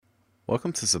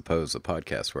Welcome to Suppose, a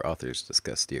podcast where authors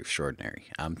discuss the extraordinary.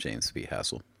 I'm James B.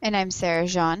 Hassel. And I'm Sarah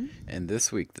Jean. And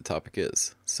this week the topic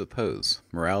is Suppose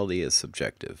morality is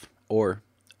subjective or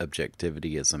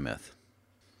objectivity is a myth.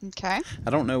 Okay. I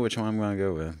don't know which one I'm going to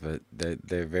go with, but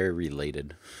they're very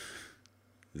related.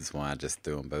 This is why I just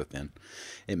threw them both in.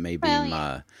 It may be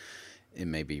it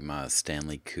may be my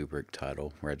Stanley Kubrick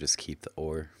title where I just keep the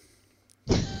or.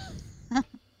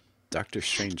 Dr.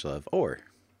 Strangelove or.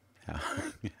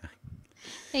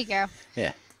 There you go.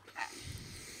 Yeah.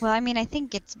 Well, I mean, I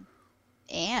think it's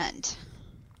and.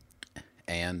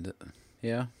 And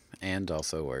yeah, and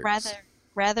also works.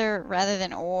 Rather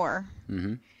than or.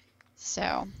 Mm-hmm.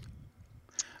 So.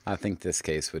 I think this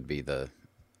case would be the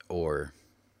or,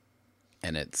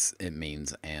 and it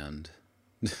means and.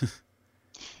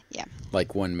 Yeah.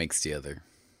 Like one makes the other.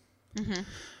 Mm-hmm.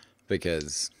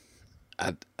 Because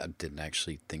I didn't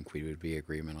actually think we would be in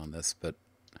agreement on this, but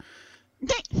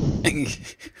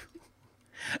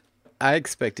I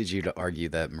expected you to argue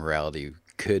that morality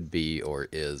could be or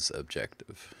is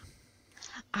objective.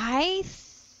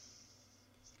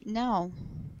 No.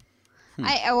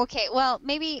 Okay. Well,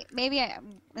 maybe,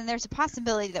 and there's a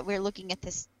possibility that we're looking at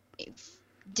this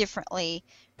differently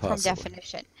from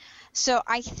definition. So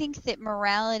I think that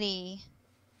morality,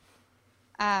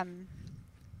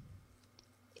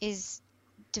 is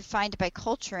defined by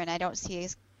culture, and I don't see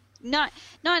as not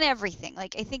everything.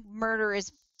 Like, I think murder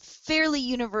is fairly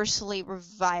universally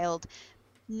reviled,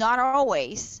 not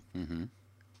always, mm-hmm.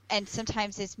 and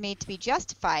sometimes it's made to be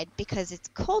justified because it's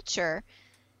culture.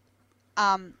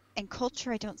 And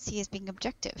culture I don't see as being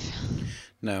objective.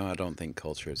 No, I don't think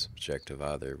culture is objective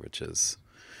either, which is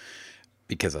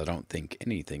because I don't think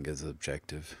anything is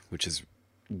objective, which is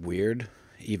weird,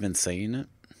 even saying it.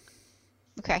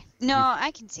 Okay. No, I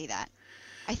can see that.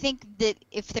 I think that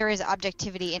if there is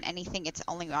objectivity in anything, it's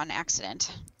only on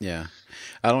accident. Yeah.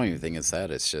 I don't even think it's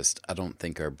that. It's just I don't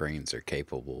think our brains are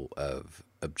capable of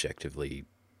objectively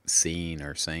seeing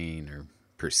or saying or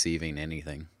perceiving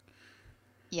anything.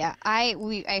 Yeah,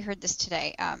 I heard this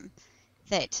today,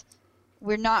 that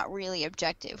we're not really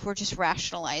objective. We're just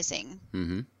rationalizing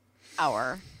mm-hmm.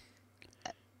 our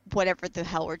whatever the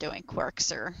hell we're doing,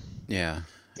 quirks or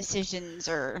decisions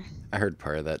or... I heard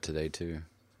part of that today too.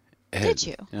 Did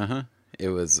you? Uh-huh. It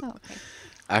was... Oh, okay.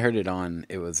 I heard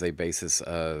it was a basis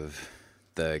of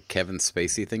the Kevin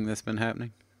Spacey thing that's been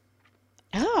happening.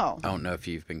 Oh. I don't know if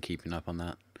you've been keeping up on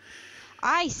that.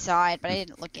 I saw it, but I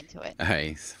didn't look into it.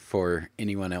 Hey, for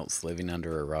anyone else living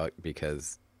under a rock,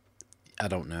 because I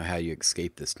don't know how you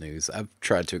escape this news. I've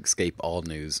tried to escape all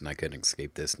news, and I couldn't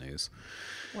escape this news.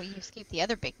 Well, you escaped the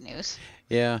other big news.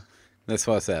 Yeah, that's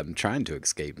why I said I'm trying to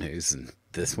escape news, and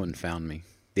this one found me.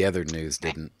 The other news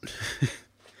didn't.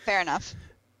 Fair enough.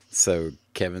 So,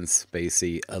 Kevin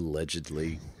Spacey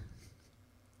allegedly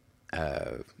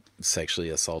sexually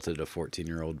assaulted a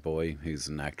 14-year-old boy who's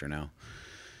an actor now.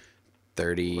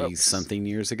 30-something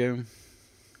years ago.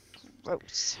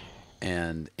 Gross.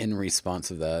 And in response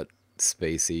to that,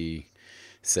 Spacey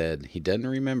said he doesn't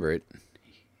remember it.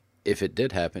 If it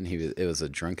did happen, it was a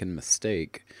drunken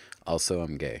mistake. Also,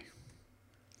 I'm gay.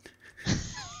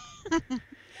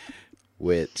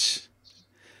 Which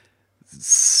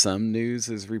some news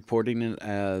is reporting it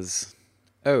as,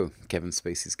 oh, Kevin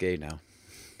Spacey's gay now.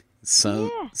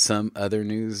 Some other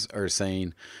news are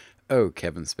saying, oh,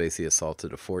 Kevin Spacey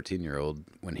assaulted a 14-year-old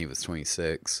when he was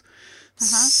 26. Uh-huh.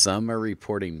 Some are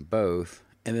reporting both,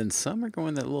 and then some are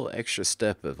going that little extra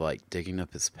step of like digging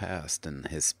up his past and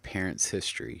his parents'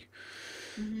 history,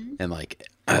 and like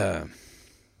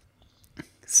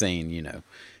saying,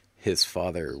 his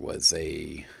father was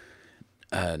a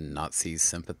Nazi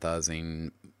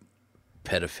sympathizing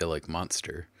pedophilic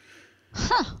monster,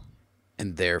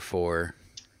 and therefore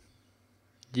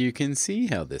you can see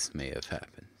how this may have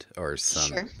happened. Or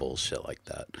some bullshit like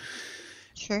that.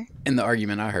 Sure. And the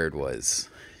argument I heard was,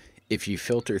 if you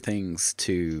filter things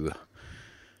to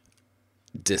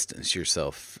distance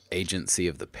yourself, agency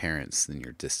of the parents, then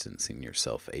you're distancing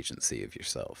yourself, agency of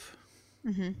yourself.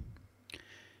 Mm-hmm.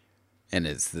 And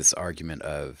it's this argument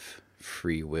of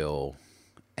free will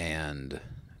and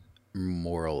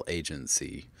moral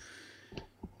agency,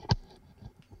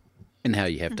 and how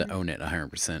you have to own it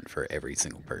 100% for every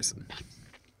single person.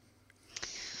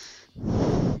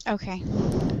 Okay.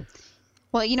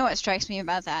 Well, you know what strikes me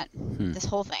about that? This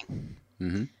whole thing.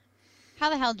 Mm-hmm. How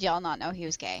the hell did y'all not know he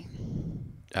was gay?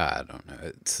 I don't know.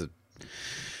 It's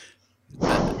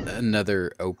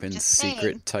another open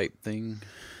secret type thing.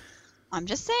 I'm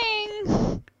just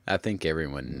saying. I think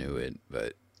everyone knew it,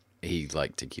 but he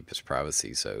liked to keep his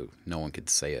privacy, so no one could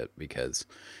say it because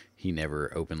he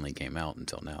never openly came out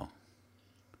until now.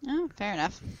 Oh, fair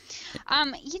enough.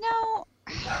 You know,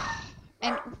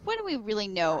 and what do we really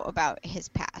know about his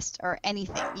past or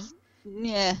anything?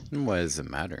 Yeah. What does it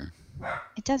matter?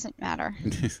 It doesn't matter.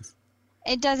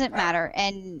 It doesn't matter.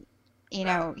 And, you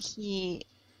know,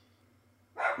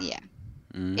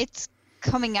 it's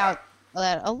coming out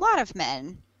that a lot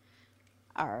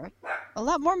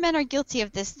more men are guilty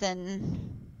of this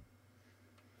than,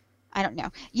 I don't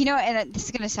know. You know, and this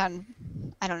is going to sound,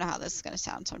 I don't know how this is going to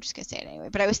sound, so I'm just going to say it anyway.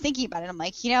 But I was thinking about it. I'm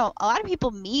like, you know, a lot of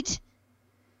people meet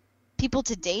people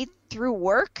to date through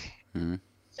work. Mm-hmm.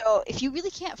 So if you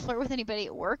really can't flirt with anybody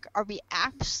at work, are we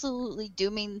absolutely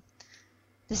dooming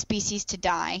the species to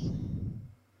die?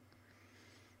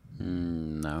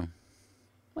 No.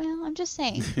 Well, I'm just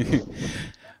saying.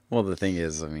 Well, the thing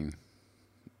is, I mean,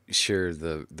 sure,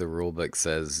 the rule book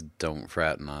says don't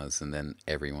fraternize, and then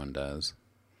everyone does.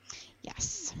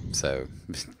 Yes. So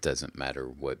it doesn't matter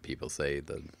what people say.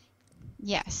 The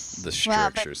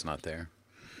structure's not there.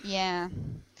 Yeah.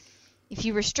 If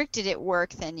you restricted at work,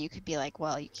 then you could be like,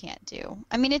 well, you can't do.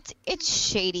 I mean, it's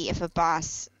shady if a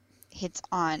boss hits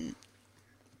on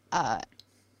an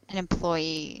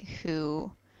employee who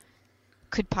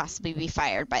could possibly be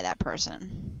fired by that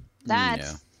person.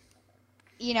 That's,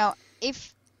 you know,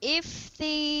 if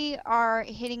they are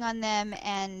hitting on them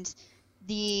and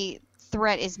the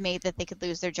threat is made that they could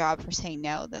lose their job for saying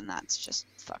no, then that's just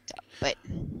fucked up. But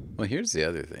well, here's the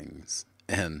other things,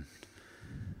 and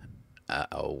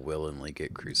I'll willingly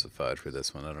get crucified for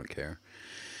this one. I don't care.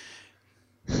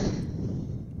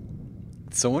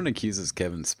 Someone accuses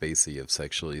Kevin Spacey of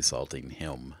sexually assaulting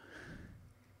him.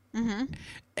 Mm-hmm.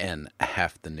 And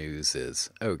half the news is,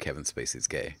 oh, Kevin Spacey's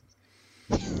gay.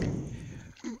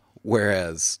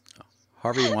 Whereas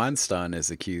Harvey Weinstein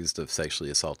is accused of sexually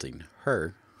assaulting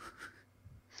her.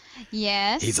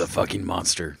 Yes. He's a fucking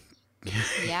monster.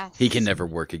 Yes. He can never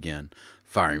work again.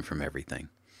 Firing from everything.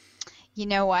 You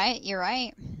know what? You're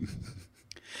right.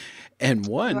 And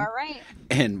you are right.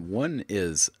 And one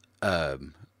is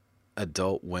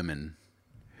adult women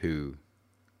who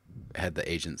had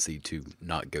the agency to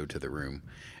not go to the room.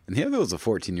 And the other was a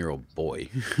 14-year-old boy.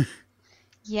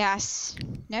 Yes.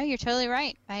 No, you're totally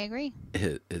right. I agree.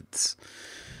 It's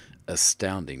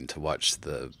astounding to watch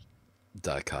the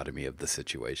dichotomy of the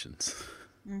situations.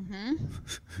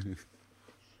 Mm-hmm.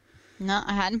 No,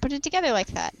 I hadn't put it together like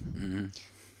that. Mm-hmm.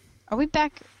 Are we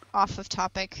back off of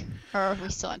topic, or are we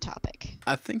still on topic?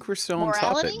 I think we're still on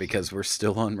topic because we're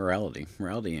still on morality.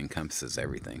 Morality encompasses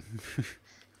everything.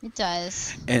 It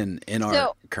does. And in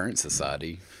our current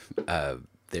society,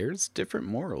 there's different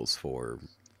morals for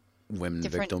women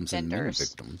victims and men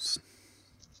victims.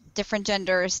 Different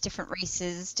genders, different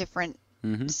races, different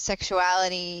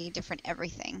sexuality, different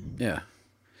everything. Yeah.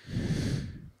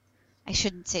 I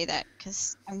shouldn't say that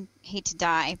because I hate to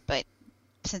die, but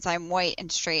since I'm white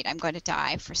and straight, I'm going to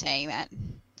die for saying that.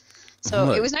 So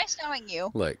look, it was nice knowing you.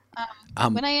 Look,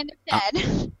 when I end up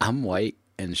dead. I'm white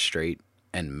and straight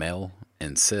and male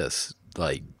and cis.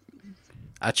 Like,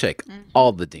 I check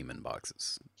all the demon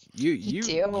boxes. You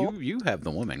have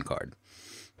the woman card.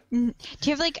 Do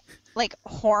you have like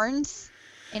horns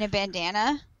in a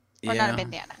bandana? Or not a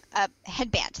bandana, a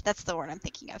headband. That's the word I'm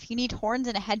thinking of. You need horns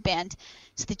and a headband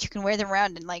so that you can wear them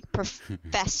around and like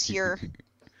profess your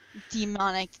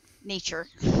demonic nature.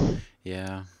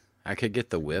 Yeah, I could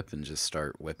get the whip and just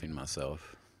start whipping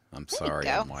myself. I'm sorry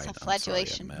I'm white.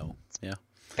 Self-flagellation. I'm sorry I'm male. Yeah.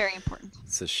 Very important.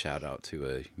 It's a shout out to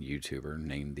a YouTuber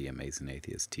named The Amazing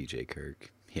Atheist, TJ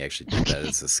Kirk. He actually did that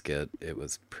as a skit. It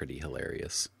was pretty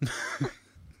hilarious.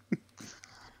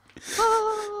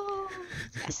 Oh,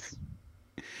 yes.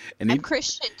 And I'm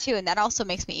Christian too, and that also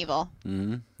makes me evil.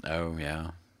 Mm-hmm. Oh,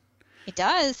 yeah. It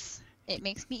does. It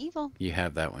makes me evil. You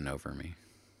have that one over me.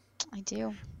 I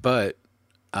do. But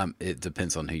it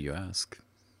depends on who you ask.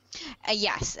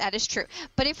 Yes, that is true.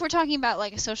 But if we're talking about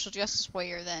like a social justice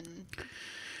warrior, then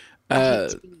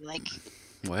like,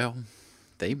 well,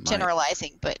 they might.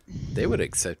 Generalizing, but they would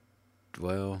accept.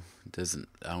 Well, it doesn't.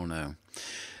 I don't know.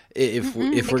 If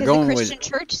we're going the Christian with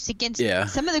church is against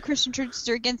some of the Christian churches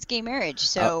are against gay marriage.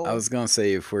 So I was gonna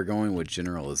say if we're going with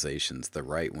generalizations, the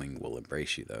right wing will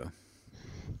embrace you though.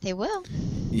 They will.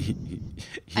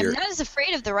 I'm not as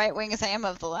afraid of the right wing as I am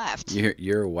of the left.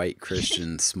 You're a white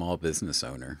Christian small business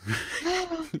owner.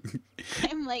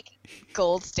 I'm like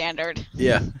gold standard.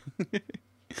 Yeah.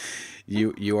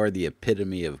 You are the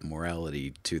epitome of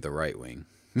morality to the right wing.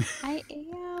 I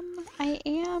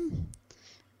am.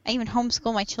 I even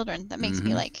homeschool my children. That makes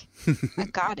me like a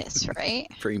goddess, right?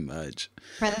 Pretty much.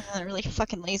 Rather than really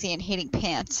fucking lazy and hating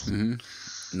pants.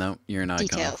 Mm-hmm. No, you're an icon.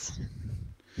 Details.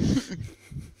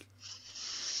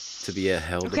 To be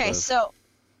held above. Okay, so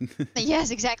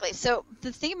Yes, exactly. So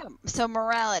the thing about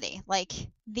morality, like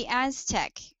the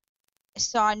Aztec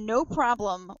saw no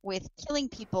problem with killing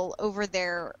people over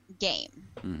their game,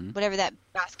 whatever that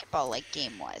basketball like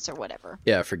game was or whatever.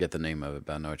 Yeah, I forget the name of it,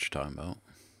 but I know what you're talking about.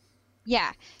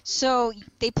 Yeah. So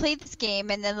they played this game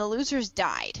and then the losers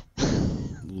died.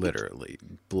 Literally,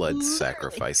 blood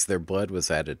sacrifice. Their blood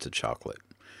was added to chocolate.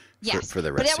 Yes, for the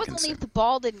but rest that was only if the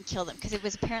ball didn't kill them, because it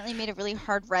was apparently made of really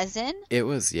hard resin. It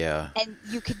was, yeah. And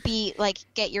you could be like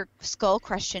get your skull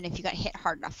crushed in if you got hit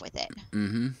hard enough with it.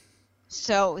 Mm-hmm.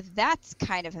 So that's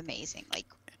kind of amazing. Like,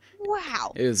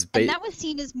 wow. It was and that was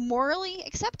seen as morally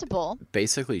acceptable.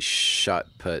 Basically, shot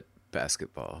put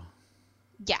basketball.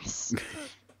 Yes.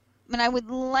 And I would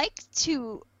like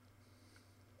to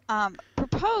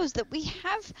propose that we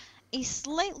have a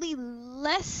slightly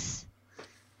less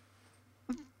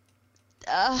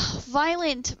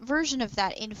violent version of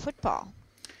that in football,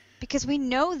 because we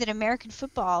know that American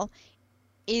football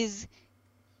is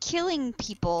killing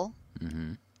people.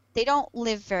 Mm-hmm. They don't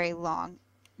live very long.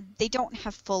 They don't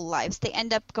have full lives. They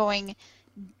end up going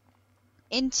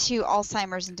into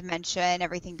Alzheimer's and dementia and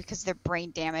everything because of their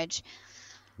brain damage.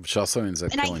 Which also ends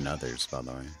up killing others, by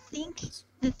the way. I think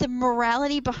that the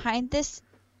morality behind this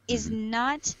is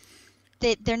not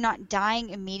that they're not dying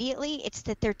immediately. It's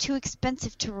that they're too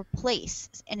expensive to replace,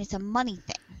 and it's a money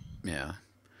thing. Yeah.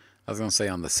 I was going to say,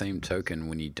 on the same token,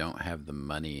 when you don't have the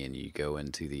money and you go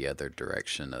into the other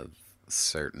direction of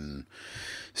certain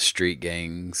street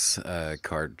gangs,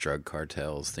 drug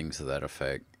cartels, things of that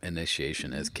effect,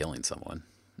 initiation is killing someone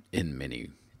in many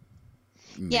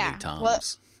times. Well,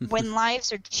 when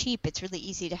lives are cheap, it's really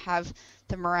easy to have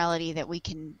the morality that we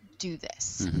can do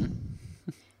this. Mm-hmm.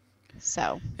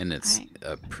 So, and it's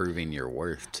proving your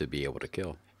worth to be able to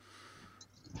kill.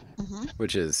 Mm-hmm.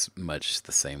 Which is much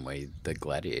the same way the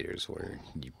gladiators were.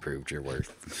 You proved your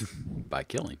worth by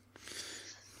killing.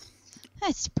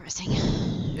 That's depressing.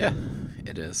 Yeah,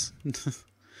 it is.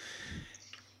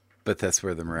 But that's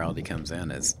where the morality comes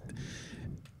in, is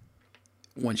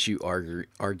once you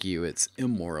argue it's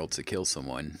immoral to kill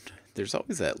someone, there's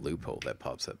always that loophole that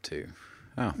pops up too.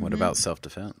 Oh, what about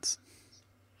self-defense?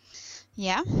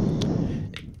 Yeah.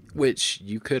 Which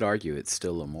you could argue it's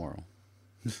still immoral.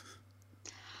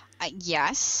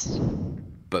 Yes.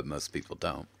 But most people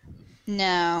don't.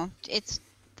 No, it's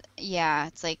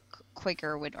like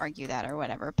Quaker would argue that or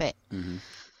whatever, but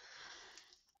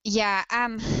yeah,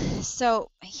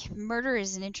 so murder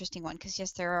is an interesting one, because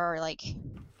yes, there are like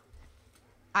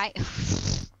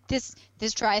this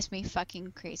drives me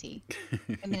fucking crazy.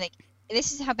 I mean, like,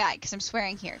 this is how bad, because I'm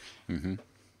swearing here. Mm-hmm.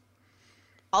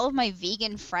 All of my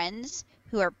vegan friends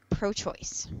who are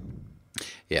pro-choice.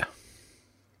 Yeah.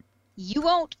 You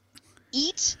won't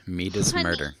eat meat is honey.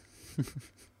 Murder.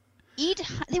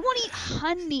 They won't eat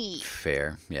honey.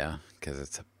 Fair, yeah, because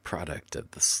it's a product of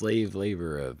the slave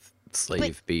labor of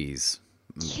slave bees.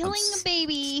 Killing a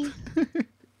baby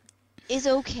is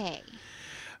okay.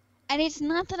 And it's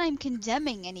not that I'm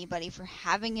condemning anybody for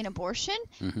having an abortion.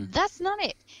 Mm-hmm. That's not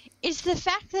it. It's the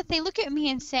fact that they look at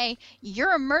me and say,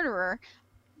 you're a murderer,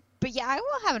 but yeah, I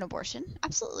will have an abortion.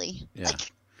 Absolutely. Yeah.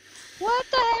 Like, what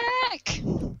the heck?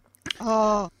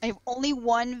 Oh, I have only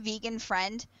one vegan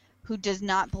friend who does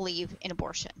not believe in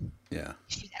abortion. Yeah.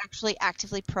 She's actually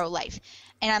actively pro-life.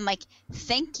 And I'm like,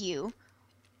 thank you.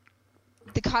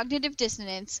 The cognitive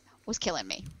dissonance was killing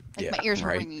me. Like, my ears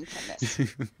were ringing from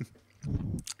this.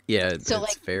 Yeah, it's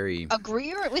like, very...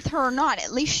 Agree with her or not,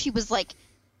 at least she was, like,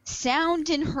 sound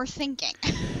in her thinking.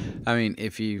 I mean,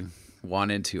 if you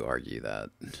wanted to argue that,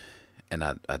 and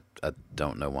I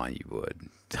don't know why you would.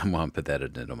 I want to put that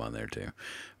addendum on there, too.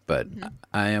 But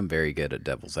I am very good at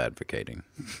devil's advocating.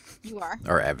 You are.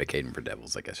 Or advocating for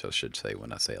devils, I guess I should say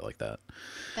when I say it like that.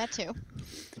 That too.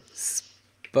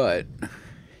 But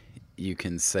you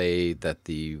can say that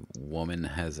the woman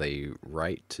has a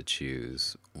right to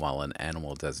choose, while an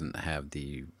animal doesn't have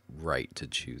the right to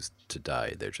choose to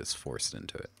die. They're just forced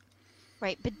into it.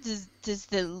 Right, but does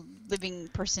the living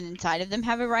person inside of them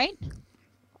have a right?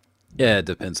 Yeah, it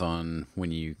depends on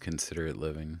when you consider it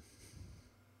living.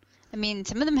 I mean,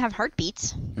 some of them have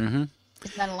heartbeats. Mm-hmm.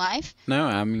 Is that alive? No,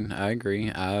 I mean, I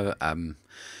agree.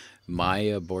 My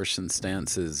abortion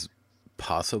stance is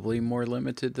possibly more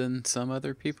limited than some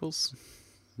other people's.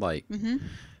 Like,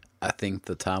 I think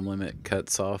the time limit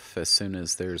cuts off as soon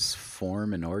as there's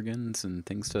form and organs and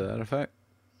things to that effect.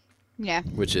 Yeah.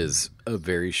 Which is a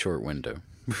very short window.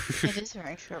 It is a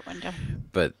very short window.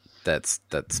 But that's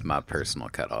my personal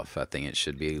cutoff. I think it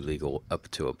should be legal up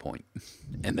to a point.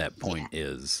 And that point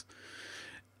is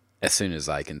as soon as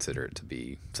I consider it to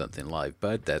be something live.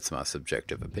 But that's my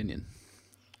subjective opinion.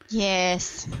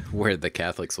 Yes. Where the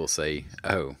Catholics will say,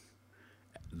 oh,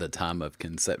 the time of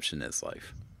conception is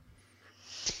life.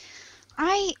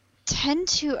 I tend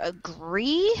to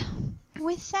agree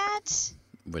with that.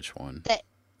 Which one? That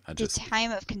the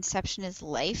time of conception is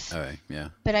life. Okay, yeah.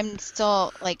 But I'm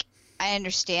still, like, I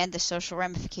understand the social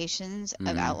ramifications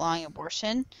of outlawing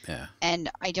abortion. Yeah. And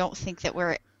I don't think that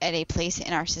we're at a place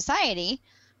in our society,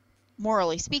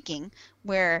 morally speaking,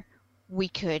 where we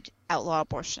could outlaw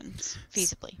abortions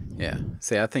feasibly. Yeah.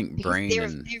 See, I think because brain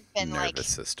and nervous like,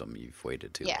 system, you've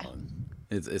waited too long.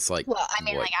 It's like,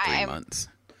 3 months?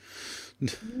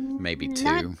 Maybe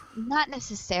 2. Not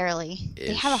necessarily. Ish.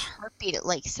 They have a heartbeat at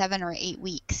like 7 or 8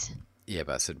 weeks. Yeah,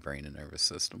 but I said brain and nervous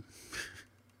system.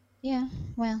 Yeah,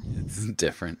 well. It's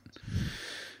different.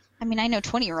 I mean, I know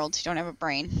 20-year-olds who don't have a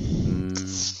brain.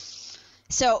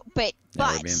 So, but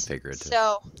we're being figurative.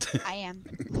 So, I am.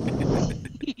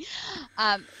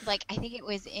 Like, I think it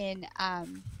was in,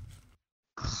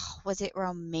 was it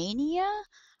Romania,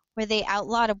 where they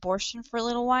outlawed abortion for a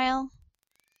little while?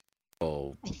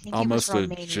 Oh, almost a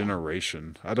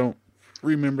generation. I don't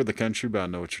remember the country, but I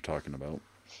know what you're talking about.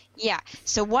 Yeah.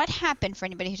 So what happened, for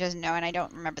anybody who doesn't know, and I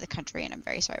don't remember the country, and I'm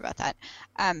very sorry about that.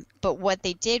 But what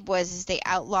they did is they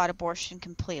outlawed abortion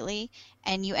completely,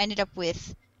 and you ended up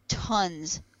with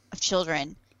tons of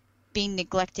children being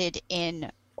neglected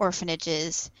in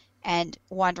orphanages and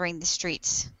wandering the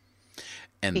streets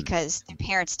because their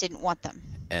parents didn't want them.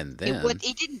 And then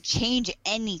it didn't change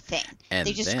anything.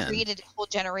 They just created a whole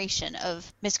generation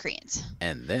of miscreants.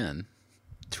 And then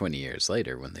 20 years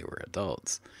later, when they were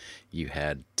adults, you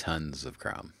had tons of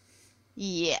crime.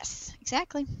 Yes,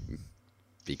 exactly.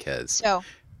 Because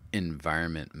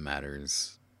environment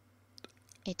matters.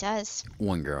 It does.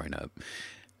 When growing up.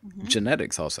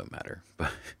 Genetics also matter,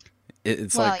 but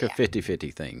it's like a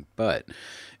 50-50 thing. But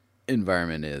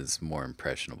environment is more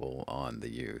impressionable on the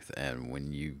youth. And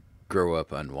when you grow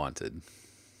up unwanted,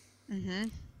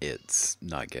 it's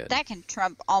not good. That can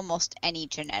trump almost any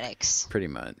genetics. Pretty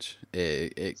much.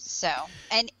 So,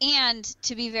 and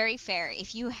to be very fair,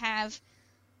 if you have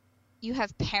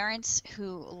parents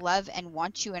who love and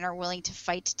want you and are willing to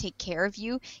fight to take care of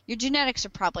you, your genetics are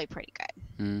probably pretty good.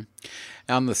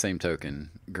 On the same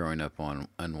token, growing up on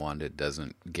unwanted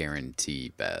doesn't guarantee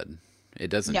bad.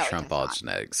 It doesn't trump all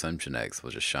genetics. Some genetics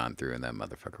will just shine through and that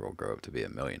motherfucker will grow up to be a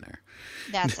millionaire.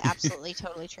 That's absolutely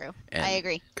totally true. I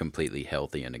agree. Completely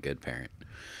healthy and a good parent.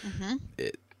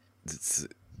 It's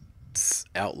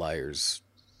outliers.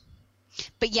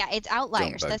 But yeah, it's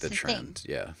outliers. That's the trend.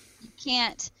 Thing. Yeah.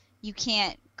 You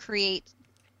can't create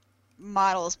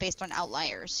models based on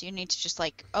outliers. You need to just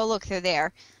like, oh look, they're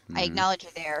there. I acknowledge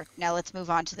you're there. Now let's move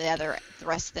on to the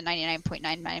rest of the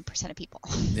 99.99% of people.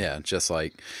 Yeah, just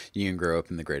like you can grow up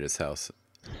in the greatest house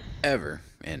ever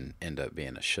and end up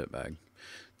being a shitbag.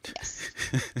 Yes.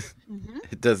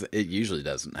 It usually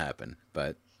doesn't happen,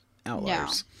 but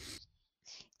outliers. No.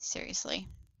 Seriously.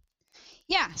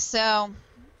 Yeah, so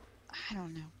I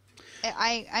don't know.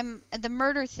 I'm the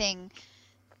murder thing,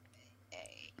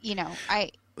 you know,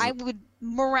 I would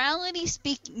morally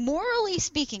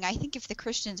speaking, I think if the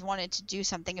Christians wanted to do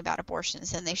something about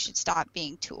abortions, then they should stop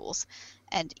being tools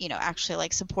and, you know, actually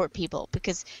like support people,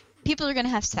 because people are going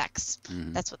to have sex.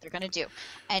 That's what they're going to do.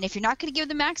 And if you're not going to give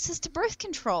them access to birth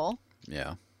control,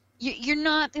 you're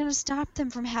not going to stop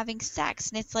them from having sex.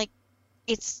 And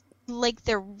it's like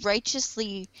they're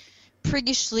righteously,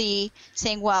 priggishly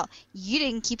saying, well, you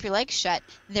didn't keep your legs shut,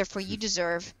 therefore you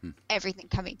deserve everything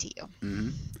coming to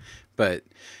you. But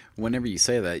whenever you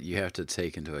say that, you have to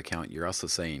take into account, you're also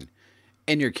saying,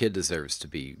 and your kid deserves to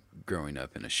be growing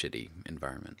up in a shitty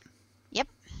environment. Yep.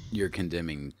 You're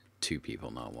condemning 2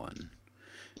 people, not 1.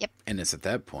 Yep. And it's at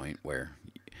that point where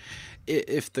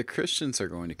if the Christians are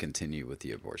going to continue with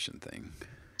the abortion thing,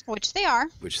 which they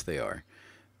are,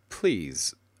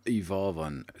 please evolve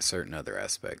on certain other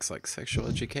aspects like sexual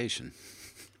education.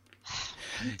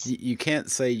 You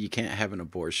can't say you can't have an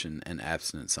abortion and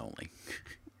abstinence only.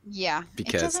 Yeah,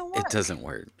 because it doesn't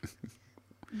work.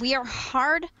 We are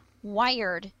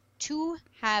hardwired to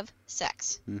have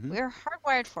sex. We're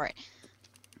hardwired for it.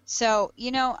 So, you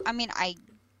know, I mean, I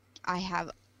have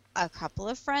a couple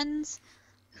of friends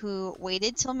who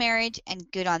waited till marriage,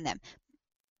 and good on them.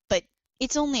 But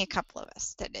it's only a couple of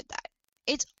us that did that.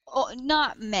 It's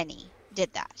not many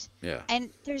did that. Yeah.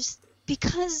 And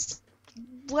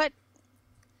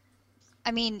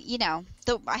I mean, you know,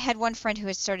 I had one friend who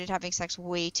had started having sex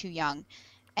way too young,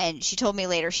 and she told me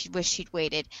later she wished she'd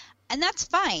waited. And that's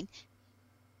fine.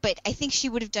 But I think she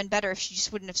would have done better if she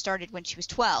just wouldn't have started when she was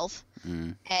 12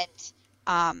 and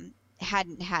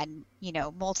hadn't had, you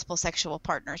know, multiple sexual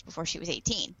partners before she was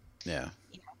 18. Yeah.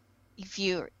 You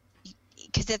know,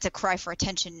 because that's a cry for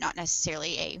attention, not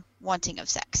necessarily a wanting of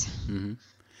sex. Mm-hmm.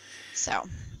 So.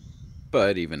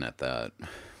 But even at that,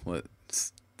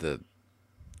 let's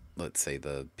say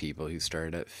the people who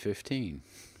started at 15,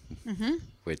 mm-hmm.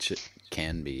 which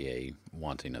can be a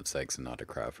wanting of sex and not a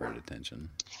cry for attention.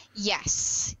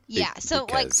 Yes. Yeah. So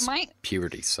like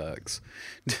puberty sucks.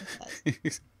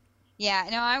 Yeah.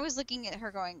 No, I was looking at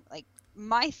her going like,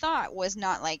 my thought was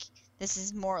not like, this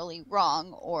is morally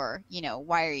wrong or,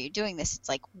 why are you doing this? It's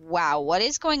like, wow, what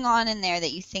is going on in there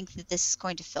that you think that this is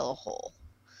going to fill a hole?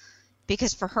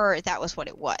 Because for her, that was what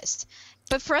it was.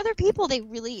 But for other people, they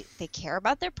care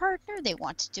about their partner. They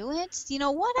want to do it.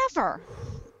 Whatever.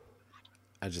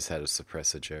 I just had to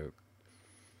suppress a joke.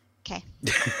 Okay.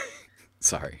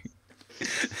 Sorry.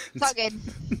 It's all good.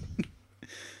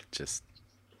 Just,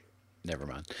 never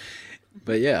mind.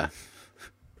 But yeah,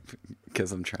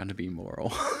 because I'm trying to be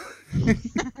moral.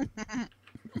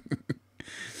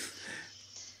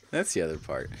 That's the other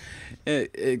part.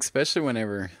 Especially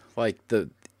whenever,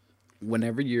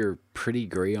 whenever you're pretty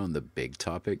gray on the big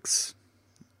topics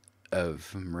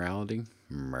of morality,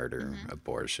 murder, mm-hmm.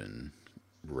 abortion,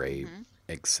 rape, mm-hmm.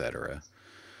 etc.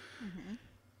 Mm-hmm.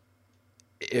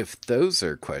 If those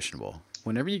are questionable,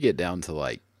 whenever you get down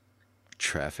to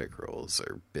traffic rules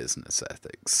or business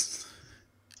ethics.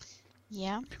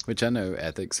 Yeah. Which I know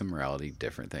ethics and morality,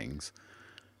 different things.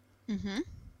 Mm-hmm.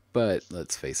 But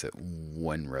let's face it,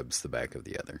 one rubs the back of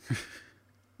the other.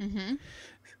 Mm-hmm.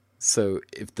 So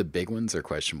if the big ones are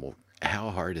questionable, how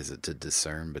hard is it to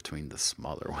discern between the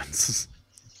smaller ones?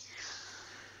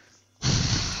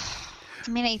 I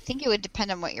mean, I think it would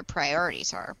depend on what your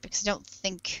priorities are, because I don't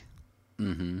think...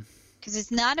 Mm-hmm. Because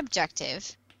it's not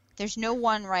objective. There's no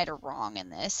one right or wrong in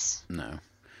this. No.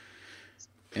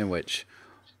 In which...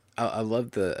 I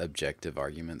love the objective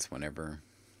arguments whenever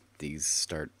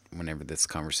this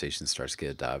conversation starts to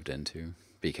get dived into,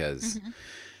 because mm-hmm.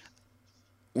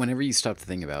 whenever you stop to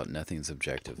think about nothing's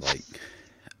objective,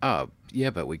 yeah,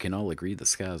 but we can all agree the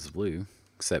sky is blue,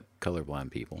 except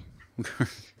colorblind people.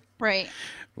 Right.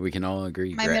 We can all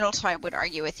agree. My middle child would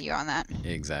argue with you on that.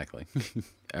 Exactly.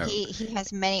 Oh. He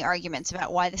has many arguments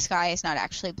about why the sky is not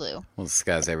actually blue. Well, the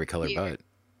sky's every color but.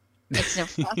 It's a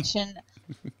function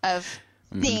of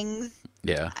things.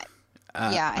 Yeah.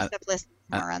 I stopped listening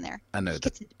more on there. I know. He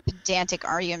gets into pedantic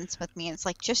arguments with me, and it's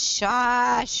like, just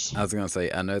shush. I was going to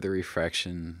say, I know the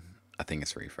refraction. I think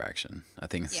it's refraction. I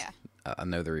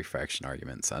know the refraction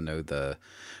arguments. I know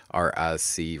our eyes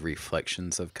see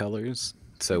reflections of colors.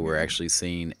 So we're actually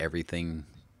seeing everything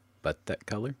but that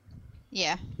color.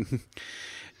 Yeah.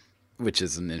 Which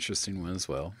is an interesting one as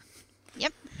well.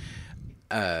 Yep.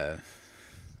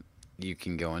 You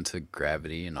can go into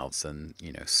gravity and all of a sudden,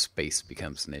 space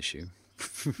becomes an issue.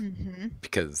 Mm-hmm.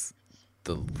 Because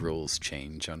the rules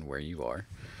change on where you are.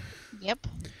 Yep.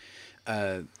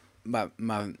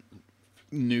 My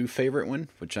new favorite one,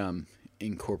 which I'm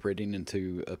incorporating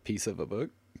into a piece of a book,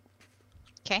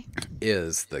 okay,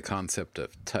 is the concept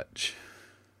of touch.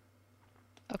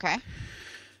 Okay.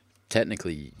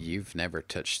 Technically, you've never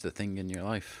touched the thing in your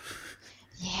life.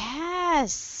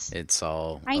 Yes. It's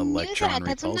all I electron knew that. repulsion.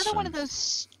 That's another one of those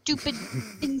stupid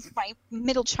things my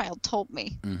middle child told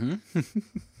me. Mm-hmm.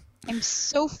 I'm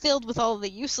so filled with all the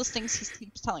useless things he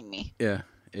keeps telling me. Yeah.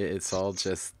 It's all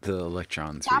just the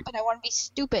electrons. Stop it. I want to be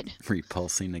stupid.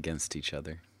 Repulsing against each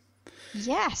other.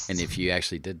 Yes. And if you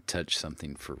actually did touch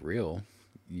something for real,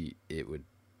 it would...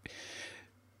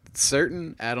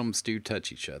 Certain atoms do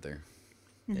touch each other.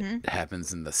 Mm-hmm. It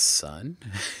happens in the sun.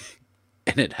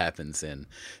 And it happens in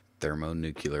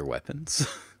thermonuclear weapons.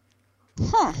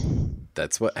 Huh.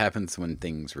 That's what happens when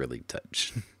things really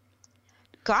touch.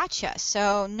 Gotcha.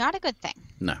 So, not a good thing.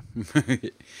 No.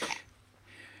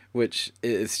 Which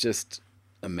is just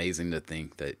amazing to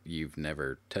think that you've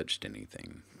never touched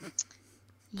anything.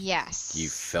 Yes. You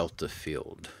felt a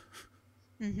field.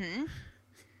 Mm-hmm.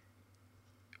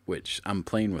 Which I'm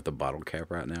playing with a bottle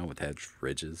cap right now with has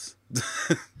ridges.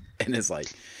 And it's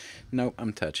like, nope,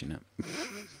 I'm touching it.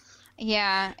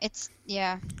 Yeah,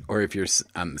 Or if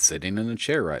I'm sitting in a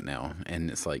chair right now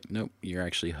and it's like, nope, you're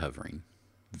actually hovering.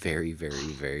 Very, very,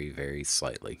 very, very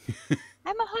slightly.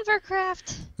 I'm a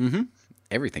hovercraft. Mm-hmm.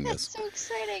 Everything That's is. so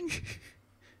exciting.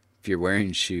 If you're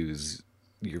wearing shoes,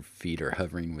 your feet are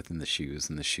hovering within the shoes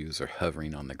and the shoes are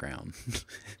hovering on the ground.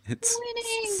 It's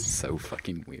so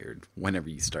fucking weird whenever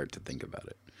you start to think about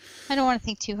it. I don't want to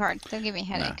think too hard. Don't give me a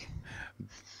headache. No.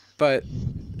 But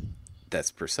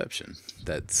that's perception.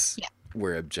 That's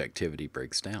where objectivity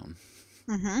breaks down.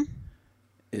 Mm-hmm.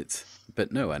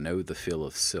 But no, I know the feel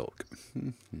of silk.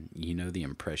 You know the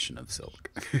impression of silk.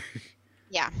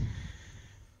 Yeah.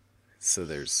 So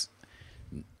there's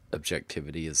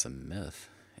objectivity is a myth.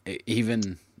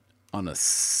 Even on a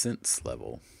sense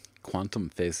level, quantum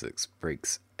physics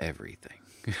breaks everything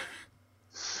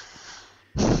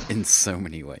in so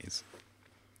many ways.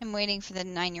 I'm waiting for the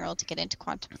 9-year-old to get into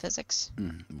quantum physics.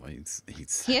 Well, he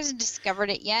hasn't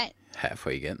discovered it yet.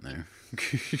 Halfway getting there.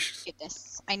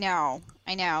 Goodness, I know.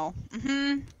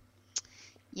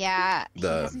 Yeah, he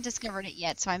hasn't discovered it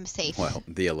yet, so I'm safe. Well,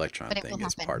 the electron thing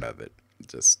is part of it.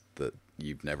 Just that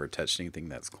you've never touched anything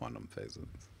that's quantum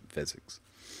physics.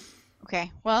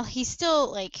 Okay, well, he's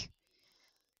still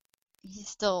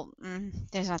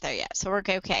there's not there yet, so we're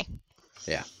okay.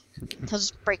 Yeah. He'll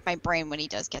just break my brain when he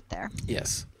does get there.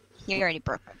 Yes. He already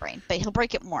broke my brain, but he'll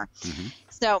break it more. Mm-hmm.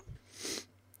 So,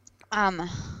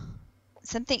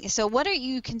 so what do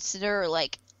you consider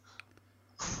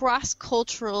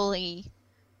cross-culturally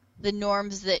the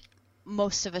norms that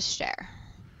most of us share?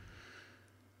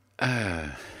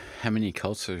 How many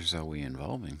cultures are we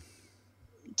involving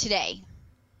today?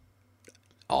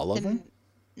 All of them?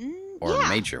 Or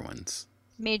major ones?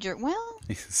 Major, well...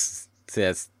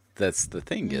 That's the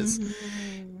thing is,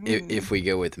 if we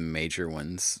go with major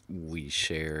ones, we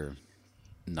share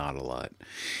not a lot.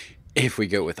 If we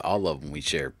go with all of them, we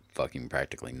share fucking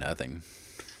practically nothing.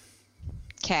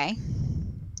 Okay.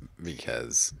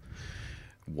 Because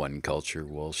one culture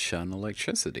will shun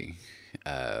electricity.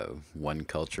 One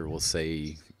culture will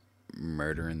say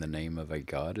murder in the name of a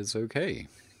god is okay.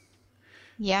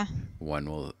 Yeah. One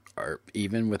will, or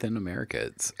even within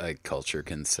America, a culture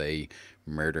can say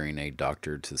murdering a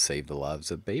doctor to save the lives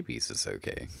of babies is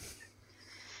okay.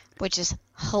 Which is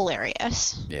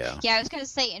hilarious. Yeah. Yeah, I was going to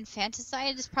say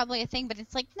infanticide is probably a thing, but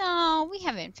it's no, we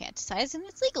have infanticide and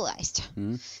it's legalized.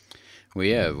 Mm-hmm. We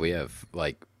have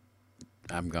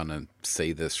I'm going to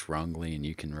say this wrongly and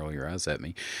you can roll your eyes at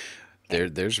me. Okay.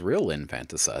 There's real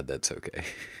infanticide that's okay.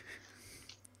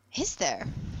 Is there?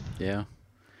 Yeah.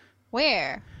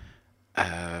 Where?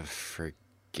 I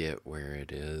forget where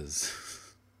it is.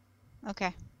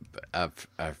 Okay. But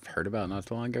I've heard about it not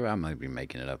too long ago. I might be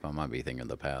making it up. I might be thinking of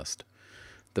the past.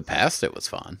 The past, it was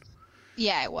fun.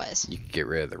 Yeah, it was. You could get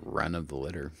rid of the run of the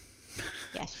litter.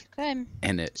 Yes, you could.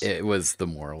 And it was the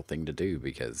moral thing to do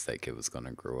because that kid was going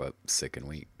to grow up sick and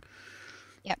weak.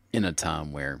 Yep. In a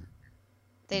time where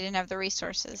they didn't have the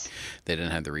resources. They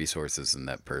didn't have the resources, and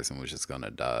that person was just going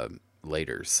to die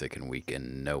later, sick and weak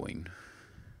and knowing.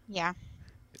 Yeah.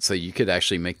 So you could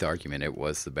actually make the argument it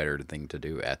was the better thing to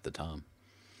do at the time.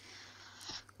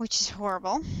 Which is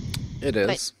horrible. It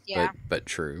is, but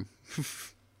true.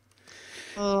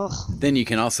 Ugh. Then you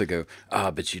can also go,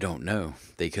 but you don't know.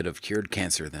 They could have cured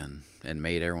cancer then and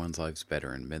made everyone's lives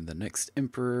better and been the next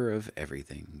emperor of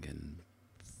everything. And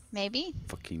maybe.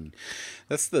 Fucking,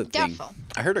 that's the Doubtful. thing.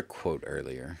 I heard a quote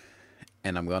earlier,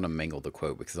 and I'm going to mangle the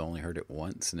quote because I only heard it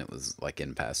once, and it was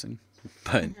in passing.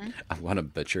 But I'm going to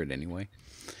butcher it anyway.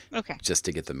 Okay. Just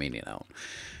to get the meaning out.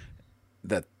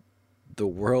 That the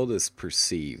world is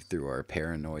perceived through our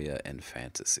paranoia and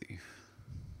fantasy.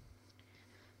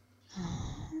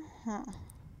 And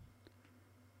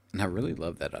I really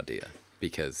love that idea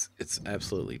because it's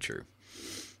absolutely true.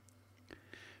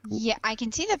 Yeah, I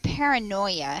can see the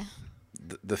paranoia.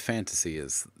 The fantasy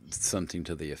is something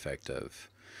to the effect of...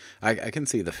 I can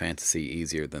see the fantasy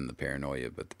easier than the paranoia,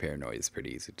 but the paranoia is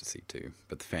pretty easy to see too.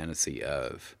 But the fantasy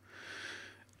of,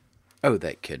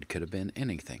 that kid could have been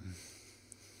anything.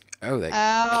 That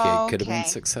kid could have been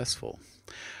successful.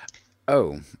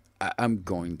 I'm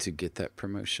going to get that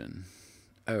promotion.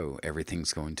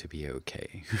 Everything's going to be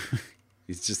okay.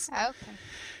 It's just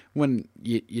when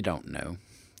you don't know.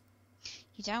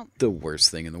 You don't. The worst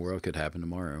thing in the world could happen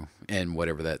tomorrow, and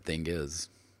whatever that thing is,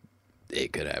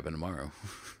 it could happen tomorrow.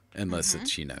 Unless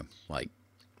it's, like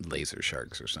laser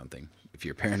sharks or something. If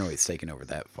your paranoia is taken over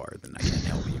that far, then I can't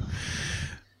help you.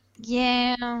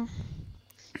 Yeah.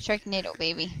 Sharknado,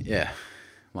 baby. Yeah.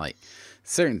 Like,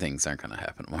 certain things aren't going to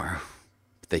happen tomorrow.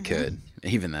 But they could.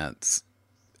 Even that's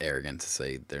arrogant to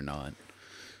say they're not.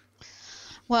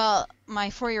 Well, my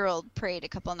 4-year-old prayed a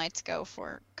couple of nights ago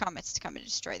for comets to come and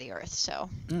destroy the Earth, so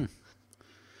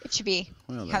it should be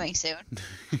coming soon.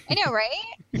 I know,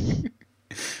 right?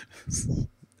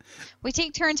 We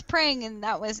take turns praying, and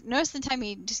that was most of the time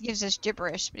he just gives us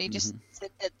gibberish, but he just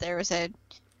said that there was a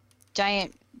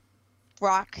giant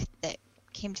rock that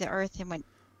came to the Earth and went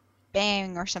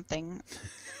bang or something.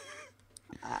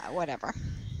 Whatever.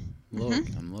 I'm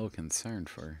a little concerned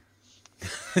for.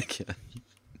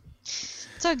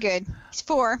 It's all good. He's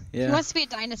 4. Yeah. He wants to be a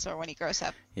dinosaur when he grows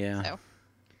up. Yeah. So.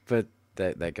 But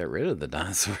that got rid of the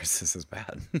dinosaurs. This is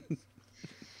bad.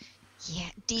 Yeah,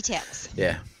 details.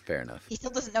 Yeah, fair enough. He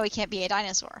still doesn't know he can't be a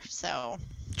dinosaur, so.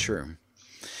 True.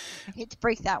 I hate to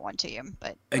break that one to you,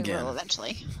 but we will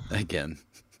eventually. Again,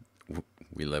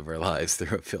 we live our lives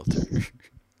through a filter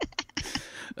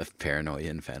of paranoia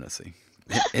and fantasy.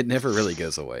 It never really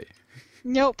goes away.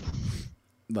 Nope.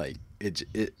 Like it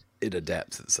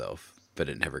adapts itself, but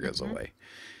it never goes away.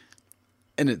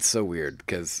 And it's so weird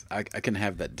because I can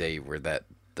have that day where the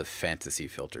fantasy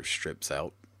filter strips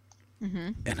out,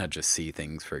 and I just see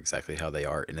things for exactly how they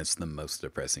are, and it's the most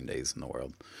depressing days in the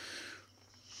world.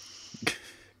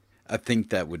 I think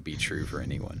that would be true for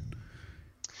anyone.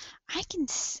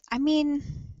 I mean,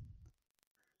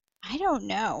 I don't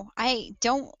know. I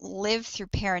don't live through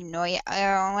paranoia. Oh,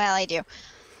 well, I do.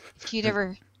 If you'd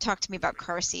ever talk to me about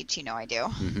car seats, you know I do,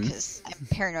 because I'm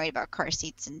paranoid about car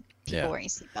seats and people wearing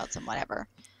seatbelts and whatever.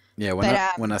 Yeah,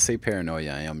 when I say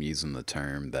paranoia, I am using the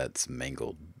term that's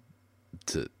mangled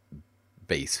to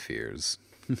base fears.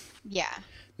 Yeah.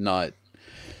 Not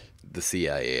the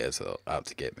CIA is out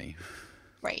to get me.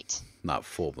 Right. Not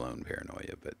full-blown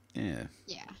paranoia, but yeah.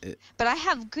 Yeah. But I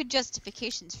have good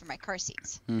justifications for my car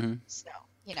seats. So,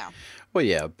 you know. Well,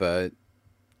 yeah, but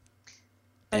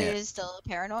it is still a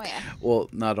paranoia. Well,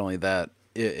 not only that,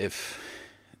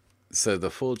 so the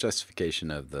full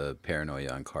justification of the paranoia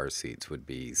on car seats would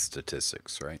be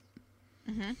statistics, right?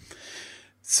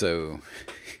 So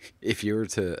if you were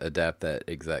to adapt that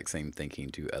exact same thinking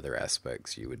to other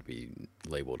aspects, you would be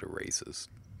labeled a racist.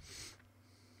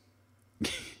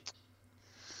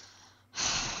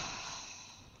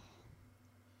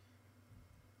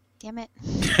 Damn it.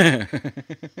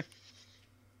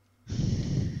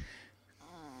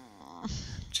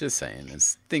 Just saying,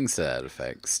 it's things to that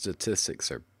effect. Statistics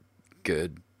are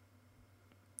good.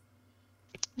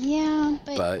 Yeah,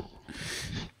 but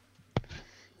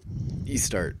you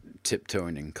start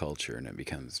tiptoeing in culture and it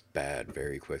becomes bad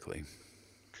very quickly.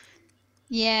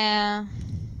 Yeah.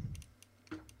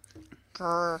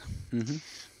 Grr.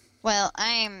 Well,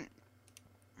 I'm...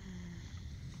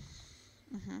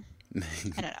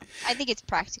 I don't know. I think it's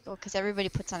practical because everybody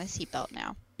puts on a seatbelt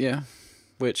now. Yeah,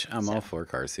 which I'm all for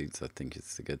car seats. I think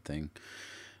it's a good thing.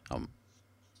 I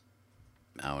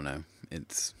don't know.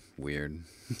 It's weird.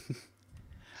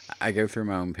 I go through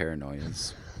my own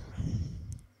paranoias.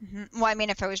 Well, I mean,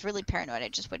 if I was really paranoid, I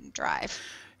just wouldn't drive.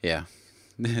 Yeah.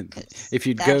 If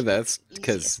you'd go, that's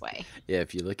because, yeah,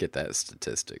 if you look at that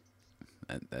statistic,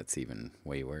 that's even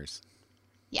way worse.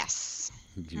 Yes.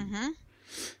 You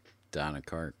die in a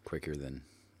car quicker than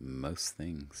most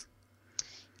things.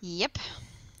 Yep.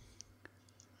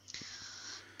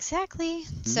 Exactly.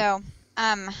 So,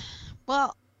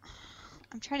 well,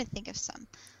 I'm trying to think of some.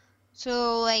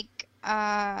 So, like,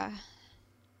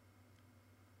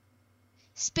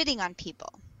 spitting on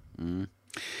people.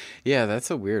 Yeah, that's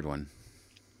a weird one.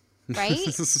 Right?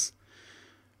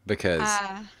 Because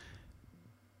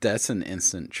that's an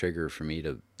instant trigger for me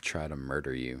to try to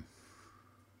murder you.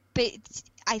 But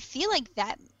I feel like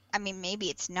that, I mean, maybe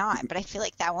it's not, but I feel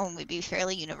like that one would be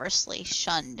fairly universally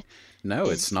shunned. No,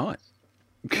 it's not.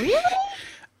 Really?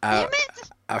 Damn it.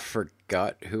 I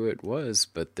forgot who it was,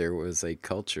 but there was a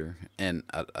culture, and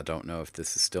I don't know if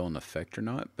this is still in effect or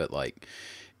not, but like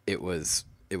it was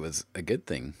a good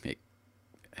thing. It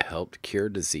helped cure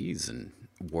disease and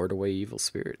ward away evil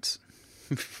spirits.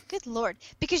 Good Lord.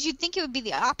 Because you'd think it would be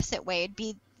the opposite way. It'd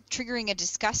be triggering a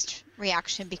disgust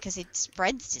reaction because it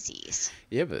spreads disease.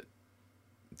 Yeah, but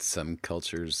some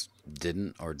cultures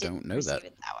didn't don't know that.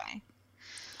 It that way.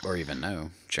 Or even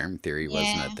know. Germ theory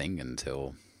wasn't a thing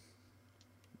until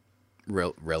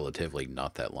relatively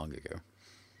not that long ago.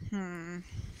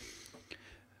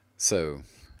 So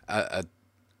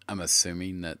I'm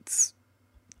assuming that's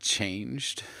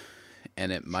changed,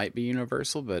 and it might be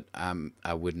universal, but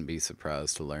I wouldn't be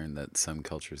surprised to learn that some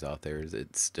cultures out there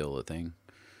it's still a thing.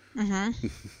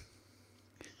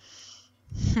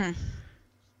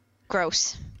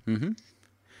 Gross.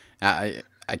 I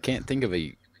can't think of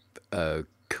a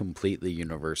completely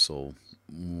universal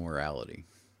morality.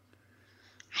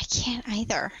 I can't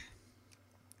either.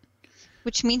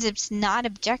 Which means it's not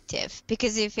objective,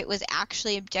 because if it was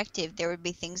actually objective, there would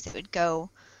be things that would go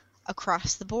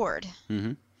across the board.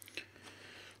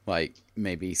 Like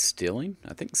maybe stealing.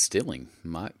 I think stealing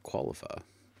might qualify.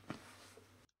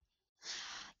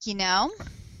 You know?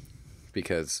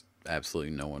 Because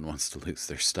absolutely no one wants to lose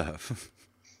their stuff.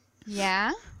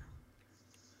 Yeah.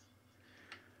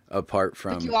 Apart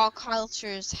from... But do all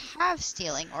cultures have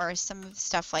stealing, or some of the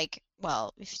stuff like,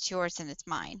 well, if it's yours, then it's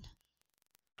mine?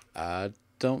 I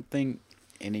don't think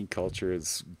any culture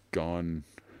has gone,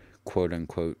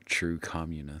 quote-unquote, true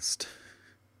communist.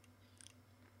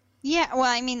 Yeah, well,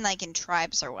 I mean, like in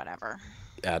tribes or whatever.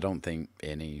 I don't think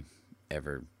any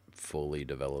ever fully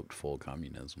developed full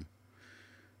communism.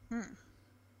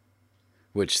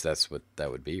 Which that's what that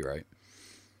would be, right?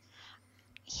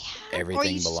 Yeah.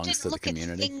 Everything belongs to the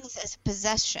community. At things as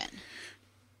possession.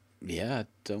 Yeah,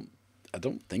 I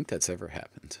don't think that's ever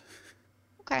happened.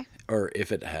 Okay. Or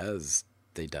if it has,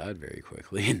 they died very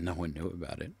quickly and no one knew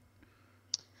about it.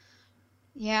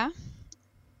 Yeah.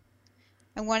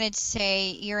 I wanted to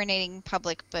say urinating in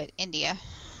public, but India.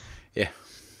 Yeah.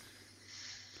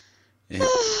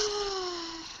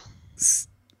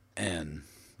 And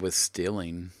with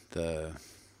stealing,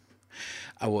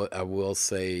 I will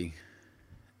say,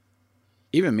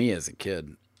 even me as a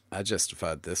kid, I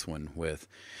justified this one with,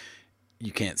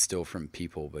 you can't steal from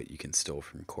people, but you can steal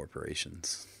from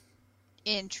corporations.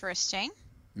 Interesting.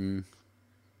 Mm.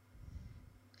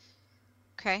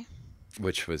 Okay.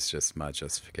 Which was just my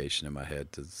justification in my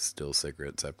head to steal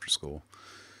cigarettes after school.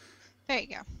 There you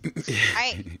go.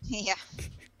 Yeah.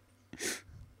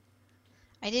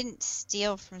 I didn't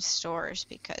steal from stores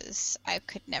because I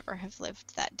could never have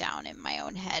lived that down in my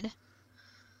own head.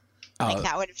 Like,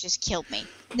 that would have just killed me.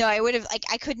 No, I would have, like,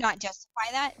 I could not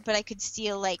justify that, but I could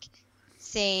steal, like,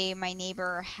 say my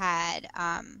neighbor had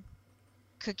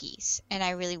cookies and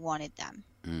I really wanted them.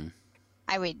 Mm.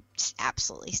 I would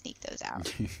absolutely sneak those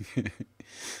out.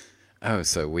 Oh,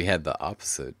 so we had the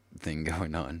opposite thing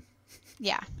going on.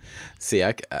 Yeah. See,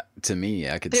 to me,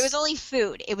 I could... But it was only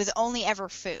food. It was only ever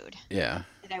food. Yeah.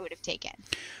 That I would have taken.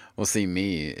 Well, see,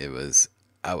 me, it was...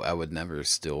 I would never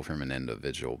steal from an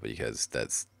individual because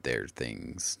that's their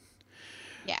things.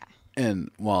 Yeah.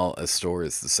 And while a store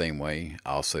is the same way,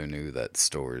 I also knew that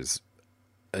stores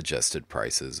adjusted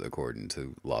prices according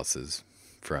to losses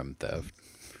from theft.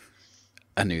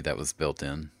 I knew that was built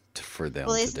in for them to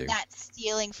do. Well, isn't that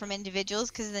stealing from individuals?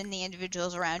 Because then the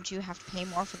individuals around you have to pay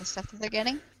more for the stuff that they're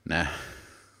getting? Nah.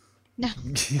 No.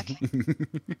 Okay.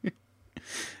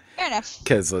 Fair enough.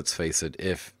 Because let's face it,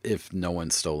 if no one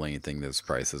stole anything, those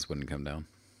prices wouldn't come down.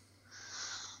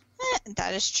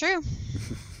 That is true.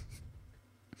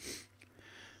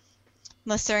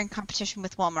 Unless they're in competition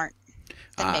with Walmart,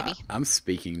 then maybe. I'm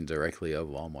speaking directly of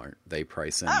Walmart. They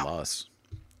price in loss.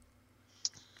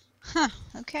 Huh,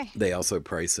 okay. They also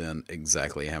price in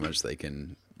exactly how much they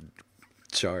can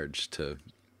charge to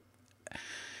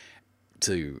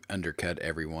undercut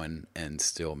everyone and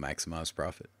still maximize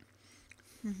profit.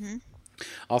 Mm-hmm.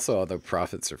 Also, all the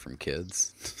profits are from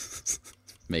kids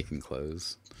making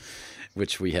clothes,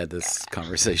 which we had this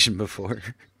conversation before.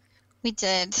 We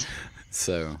did.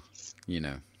 So,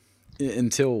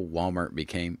 until Walmart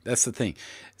became... That's the thing.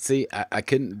 See, I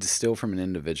couldn't steal from an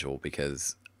individual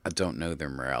because I don't know their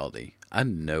morality. I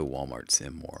know Walmart's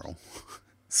immoral,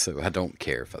 so I don't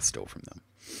care if I stole from them.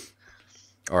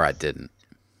 Or I didn't.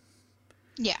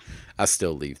 Yeah. I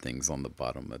still leave things on the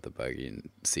bottom of the buggy and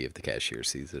see if the cashier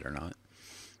sees it or not.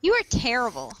 You are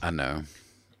terrible. I know.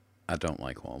 I don't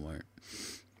like Walmart.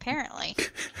 Apparently.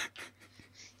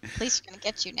 Police are going to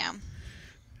get you now.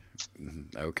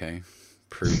 Okay.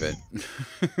 Prove it.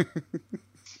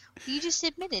 You just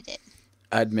admitted it.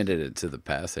 I admitted it to the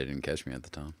past. They didn't catch me at the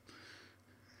time.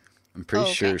 I'm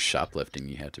pretty sure shoplifting,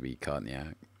 you have to be caught in the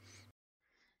act.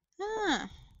 Ah,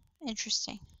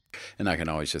 interesting. And I can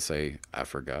always just say, I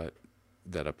forgot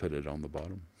that I put it on the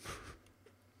bottom.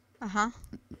 Uh-huh.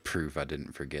 Prove I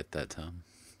didn't forget that time.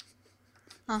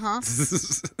 Uh-huh.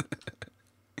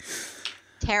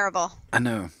 Terrible. I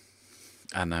know.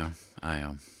 I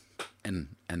am.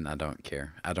 And I don't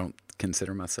care. I don't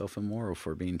consider myself immoral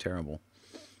for being terrible.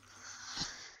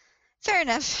 Fair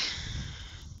enough.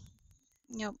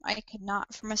 Nope, I could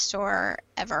not from a store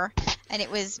ever. And it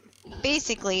was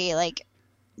basically like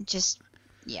just,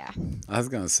 yeah. I was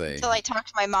going to say. Until I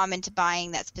talked my mom into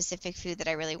buying that specific food that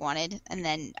I really wanted, and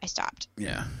then I stopped.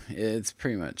 Yeah, it's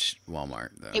pretty much Walmart,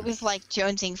 though. It was like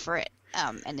jonesing for it,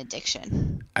 an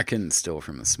addiction. I couldn't steal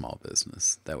from a small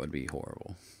business. That would be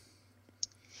horrible.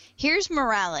 Here's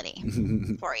morality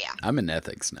for you. I'm in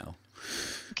ethics now.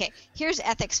 Okay, here's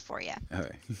ethics for you.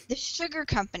 Okay. The sugar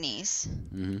companies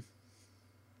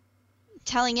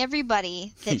telling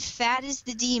everybody that fat is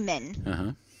the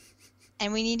demon,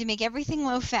 and we need to make everything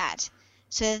low fat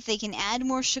so that they can add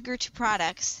more sugar to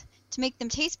products to make them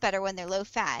taste better when they're low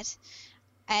fat.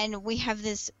 And we have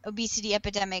this obesity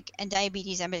epidemic and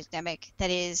diabetes epidemic that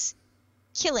is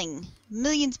killing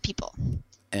millions of people.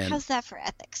 And, how's that for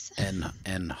ethics?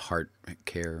 And heart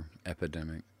care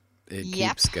epidemic. It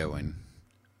keeps going.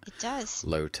 It does.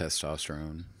 Low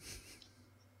testosterone.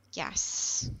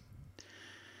 Yes.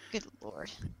 Good Lord.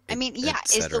 I mean, yeah,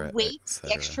 is the weight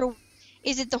the extra...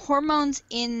 Is it the hormones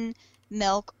in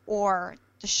milk or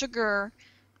the sugar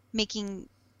making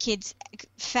kids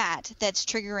fat that's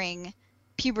triggering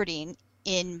puberty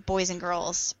in boys and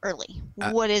girls early?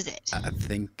 What is it? I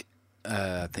think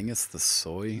it's the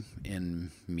soy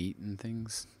in meat and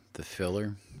things, the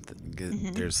filler.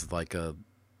 There's like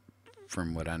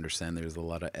from what I understand, there's a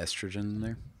lot of estrogen in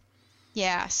there.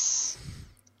 Yes.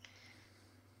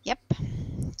 Yep.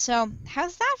 So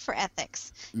how's that for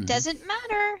ethics? Doesn't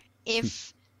matter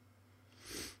if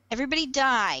everybody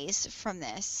dies from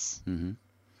this.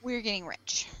 We're getting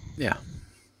rich. Yeah.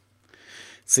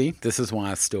 See, this is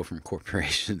why I steal from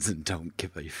corporations and don't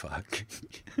give a fuck.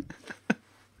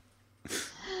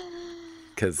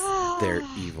 Because they're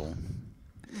evil.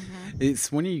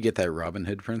 It's when you get that Robin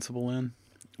Hood principle in,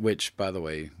 which, by the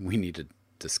way, we need to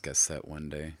discuss that one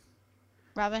day.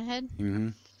 Robin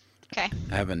Hood? Okay.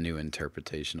 I have a new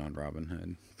interpretation on Robin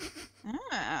Hood.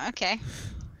 Okay.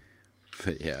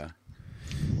 But yeah.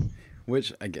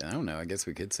 Which, I don't know, I guess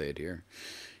we could say it here.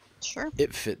 Sure.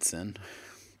 It fits in.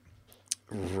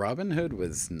 Robin Hood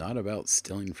was not about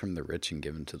stealing from the rich and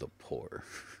giving to the poor.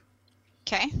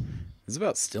 Okay. It's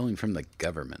about stealing from the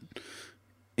government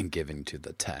and giving to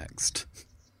the taxed.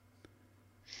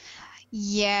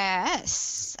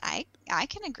 Yes, I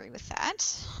can agree with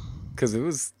that. Because it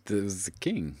was the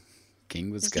king.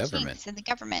 King was government. The king, the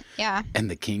government, yeah. And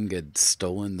the king had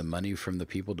stolen the money from the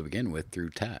people to begin with through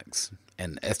tax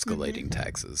and escalating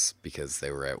taxes because they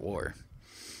were at war.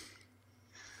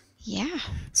 Yeah.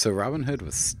 So Robin Hood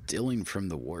was stealing from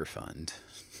the war fund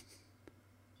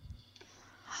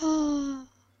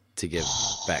to give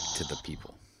back to the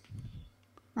people.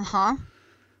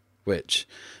 Which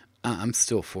I'm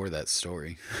still for that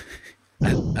story.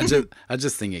 I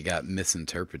just think it got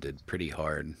misinterpreted pretty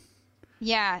hard.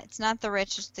 Yeah, it's not the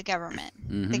rich, it's the government.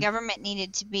 The government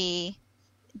needed to be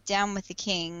down with the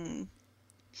king.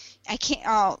 I can't.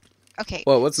 Oh, okay.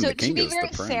 Well, it wasn't the king, it was the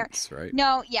prince, right?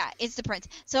 No, yeah, it's the prince.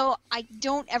 So I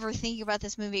don't ever think about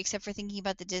this movie except for thinking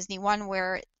about the Disney one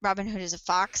where Robin Hood is a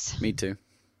fox. Me too.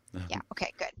 Yeah,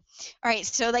 okay, good. All right,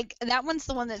 so like that one's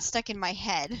the one that's stuck in my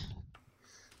head.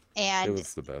 And it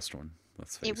was the best one.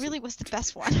 Let's face it. It really was the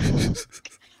best one.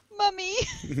 Mummy,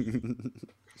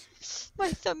 my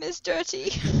thumb is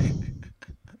dirty.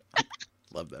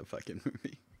 Love that fucking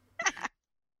movie.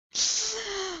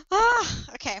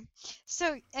 Okay.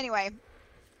 So anyway,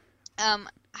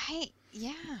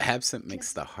 Absent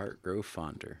makes the heart grow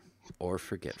fonder or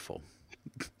forgetful.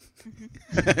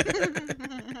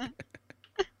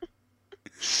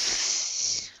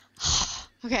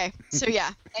 Okay. So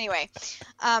yeah. Anyway,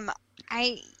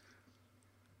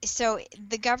 so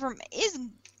the government is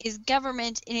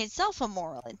government in itself a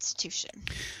moral institution?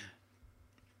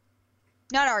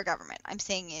 Not our government. I'm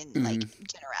saying in like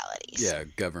generalities. Yeah,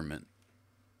 government.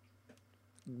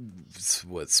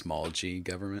 What, small g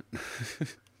government?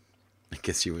 I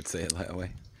guess you would say it that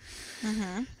way.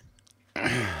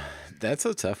 That's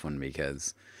a tough one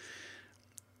because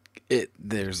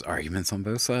there's arguments on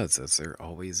both sides, as there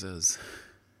always is.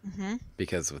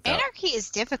 Because without anarchy is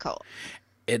difficult.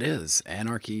 It is.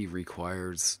 Anarchy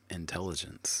requires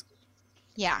intelligence.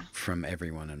 Yeah. From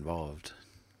everyone involved.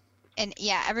 And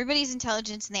yeah, everybody's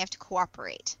intelligence and they have to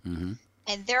cooperate. And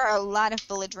there are a lot of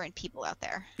belligerent people out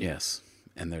there. Yes.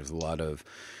 And there's a lot of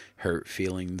hurt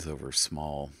feelings over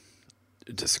small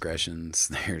discretions.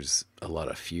 There's a lot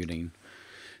of feuding.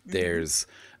 There's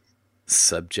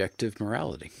subjective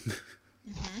morality.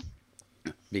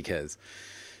 Because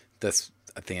I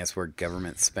think that's where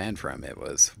government spanned from.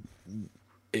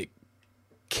 It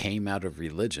came out of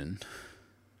religion.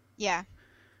 Yeah.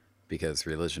 Because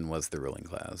religion was the ruling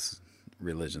class.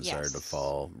 Religion started to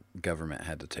fall. Government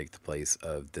had to take the place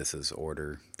of this is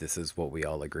order. This is what we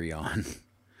all agree on.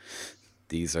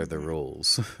 These are the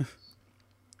rules.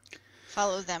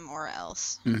 Follow them or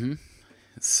else.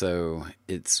 So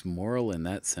it's moral in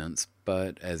that sense,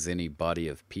 but as any body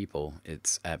of people,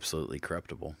 it's absolutely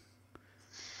corruptible.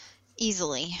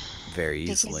 Easily. Very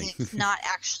easily. Because it's not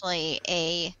actually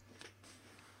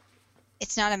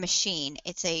it's not a machine.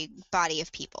 It's a body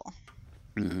of people.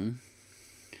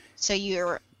 So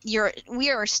we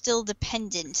are still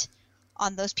dependent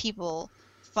on those people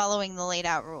following the laid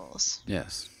out rules.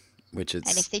 Yes. And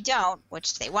if they don't,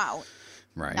 which they won't,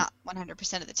 right, not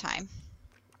 100% of the time,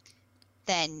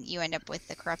 then you end up with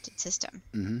the corrupted system.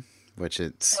 Which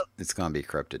it's going to be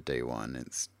corrupted day one.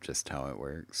 It's just how it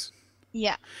works.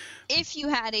 Yeah. If you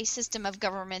had a system of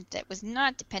government that was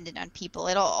not dependent on people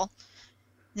at all,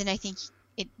 then I think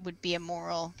it would be a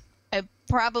moral,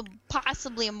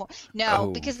 possibly a moral.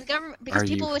 No, because the government,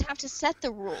 people would have to set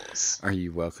the rules. Are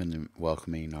you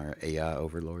welcoming our AI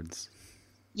overlords?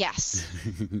 Yes.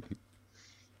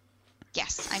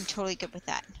 Yes, I'm totally good with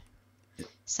that.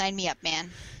 Sign me up, man.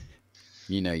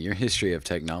 You know, your history of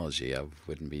technology, I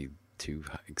wouldn't be too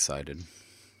excited.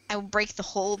 I will break the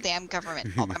whole damn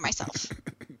government all by myself.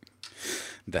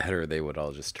 That or they would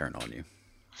all just turn on you.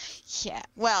 Yeah.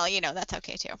 Well, that's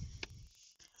okay too.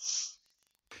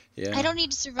 Yeah. I don't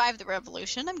need to survive the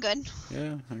revolution. I'm good.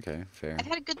 Yeah, okay, fair. I've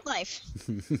had a good life.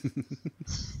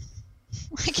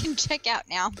 I can check out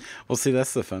now. Well, see,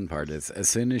 that's the fun part is as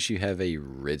soon as you have a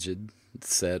rigid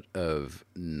set of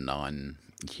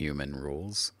non-human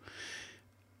rules,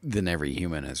 then every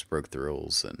human has broke the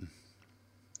rules, and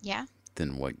yeah.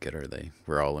 Then what good are they?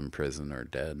 We're all in prison or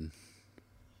dead.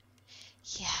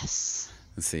 Yes.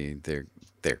 See, there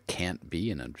can't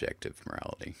be an objective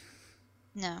morality.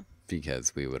 No.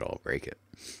 Because we would all break it.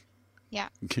 Yeah.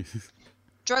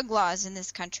 Drug laws in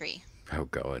this country. Oh,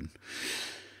 God.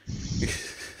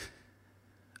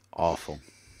 Awful.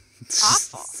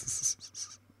 Awful.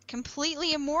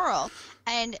 Completely immoral.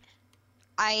 And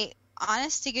I,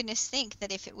 honest to goodness, think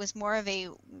that if it was more of a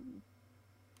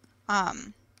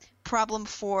problem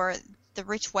for the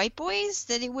rich white boys,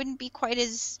 that it wouldn't be quite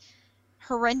as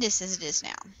horrendous as it is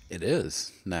now. It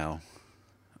is now.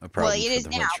 A problem well, it is for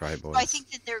the now. rich white boys. So I think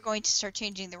that they're going to start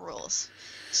changing the rules.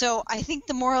 So I think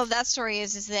the moral of that story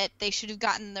is that they should have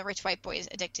gotten the rich white boys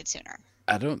addicted sooner.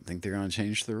 I don't think they're going to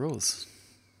change the rules.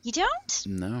 You don't?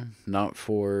 No, not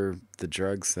for the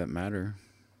drugs that matter.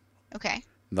 Okay.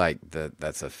 Like,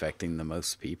 that's affecting the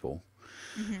most people.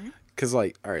 Mm-hmm. Because,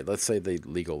 like, all right, let's say they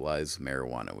legalize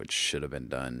marijuana, which should have been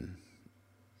done,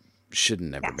 should have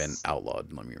never been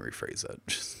outlawed. Let me rephrase that.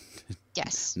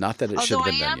 Yes. Not that it should have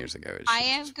been done years ago. I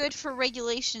am good for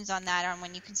regulations on that, on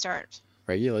when you can start.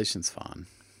 Regulation's fine.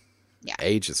 Yeah.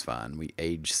 Age is fine. We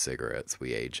age cigarettes.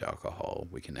 We age alcohol.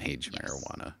 We can age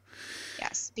marijuana.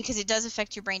 Yes, because it does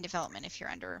affect your brain development if you're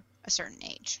under a certain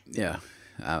age. Yeah.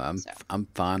 I'm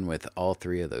fine with all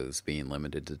three of those being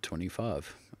limited to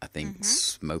 25. I think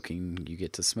smoking, you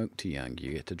get to smoke too young.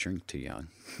 You get to drink too young.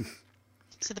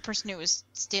 So the person who was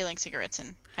stealing cigarettes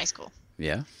in high school.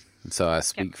 Yeah. So I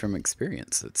speak from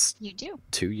experience. It's you do.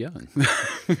 Too young.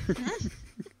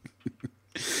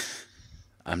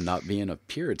 I'm not being a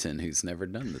Puritan who's never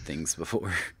done the things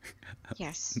before.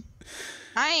 Yes.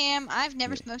 I am. I've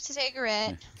never smoked a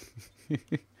cigarette.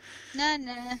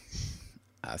 Nah.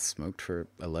 I smoked for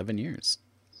 11 years.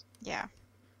 Yeah.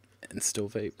 And still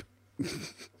vape.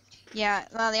 Yeah.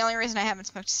 Well, the only reason I haven't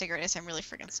smoked a cigarette is I'm really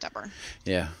freaking stubborn.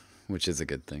 Yeah, which is a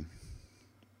good thing.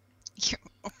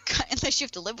 Unless you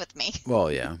have to live with me.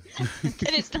 Well, yeah.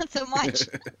 Then it's not so much.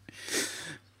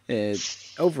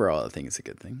 Overall, I think it's a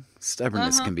good thing.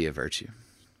 Stubbornness can be a virtue.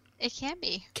 It can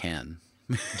be. Can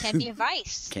be a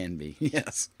vice. Can be,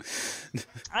 yes.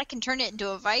 I can turn it into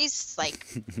a vice, like...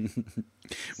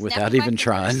 Without even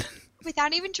trying.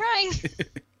 Without even trying.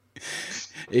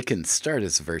 It can start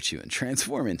as a virtue and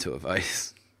transform into a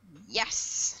vice.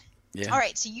 Yes. Yeah. All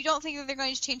right, so you don't think that they're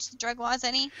going to change the drug laws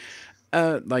any?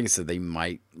 Like I said, they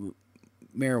might.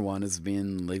 Marijuana is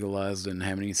being legalized in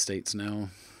how many states now?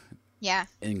 Yeah.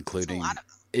 Including, a lot of them.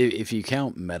 If you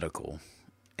count medical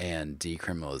and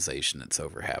decriminalization, it's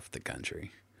over half the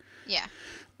country. Yeah.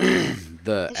 They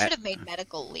should have made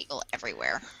medical legal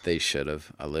everywhere. They should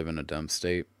have. I live in a dumb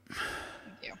state. You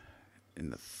do.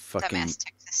 In the fucking dumbass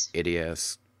Texas.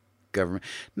 Idiot-ass government.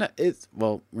 No,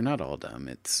 we're not all dumb.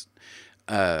 It's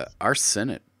our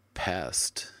Senate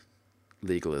passed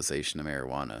legalization of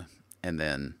marijuana, and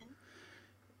then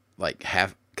like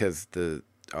half, because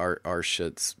our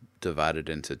shit's divided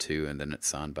into two, and then it's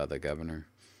signed by the governor.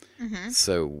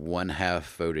 So one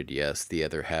half voted yes, the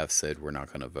other half said we're not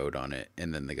going to vote on it,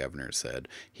 and then the governor said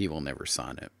he will never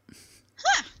sign it.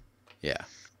 Huh. Yeah.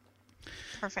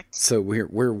 Perfect. So we're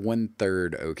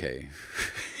 1/3 okay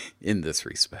in this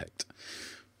respect.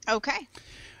 Okay.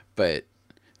 But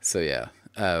so yeah,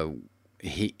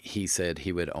 he said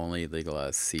he would only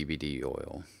legalize CBD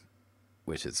oil,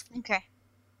 which is okay.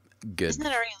 Good. Isn't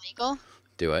that already legal?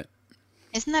 Do it.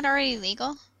 Isn't that already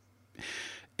legal?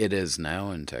 It is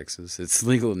now in Texas. It's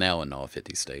legal now in all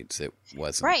 50 states. It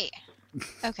wasn't. Right.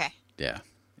 Okay. Yeah.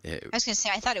 I was going to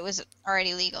say, I thought it was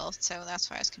already legal, so that's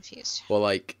why I was confused. Well,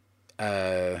 like,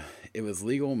 it was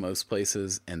legal in most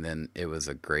places, and then it was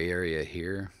a gray area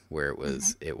here where it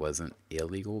was it wasn't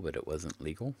illegal, but it wasn't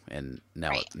legal, and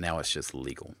now now it's just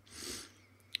legal.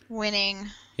 Winning.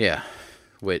 Yeah.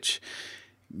 Which,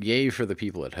 yay for the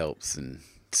people it helps, and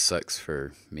sucks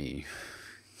for me.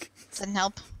 Didn't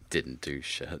help. Didn't do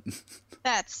shit.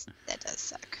 That does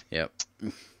suck. Yep.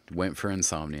 Went for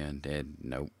insomnia and did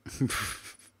nope.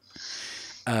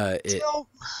 It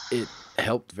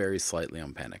helped very slightly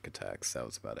on panic attacks. That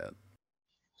was about it.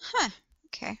 Huh.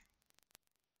 Okay.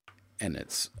 And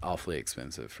it's awfully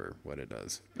expensive for what it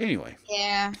does. Anyway.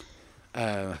 Yeah.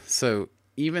 So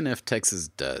even if Texas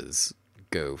does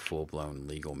go full-blown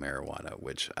legal marijuana,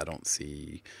 which I don't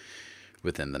see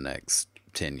within the next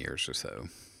 10 years or so.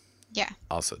 Yeah.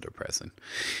 Also depressing.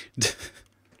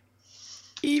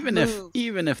 even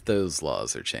if those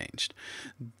laws are changed,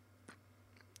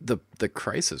 the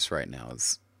crisis right now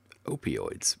is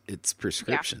opioids. It's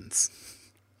prescriptions.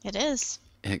 Yeah. It is.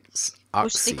 It's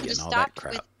oxy and all that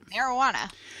crap. With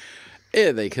marijuana.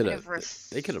 Yeah, they could have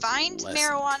refined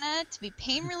marijuana to be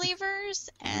pain relievers,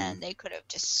 and they could have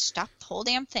just stopped the whole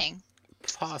damn thing.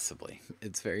 Possibly,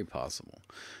 it's very possible.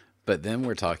 But then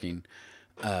we're talking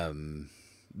the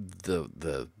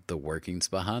workings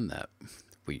behind that.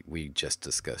 We just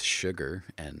discussed sugar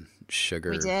and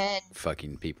sugar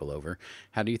fucking people over.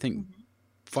 How do you think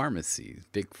pharmacies,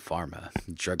 big pharma,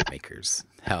 drug makers,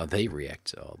 how they react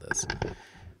to all this?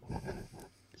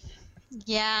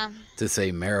 Yeah. To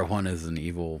say marijuana is an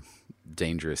evil,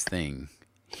 dangerous thing.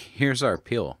 Here's our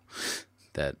pill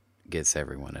that gets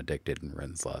everyone addicted and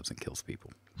ruins lives and kills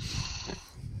people.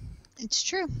 It's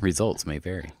true. Results may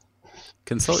vary.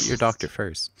 Consult your doctor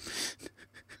first.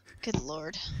 Good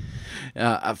Lord.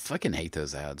 I fucking hate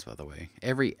those ads, by the way.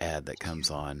 Every ad that comes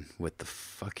on with the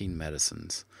fucking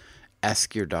medicines.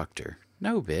 Ask your doctor.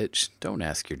 No, bitch. Don't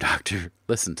ask your doctor.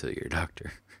 Listen to your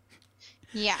doctor.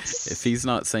 Yes. If he's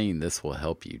not saying this will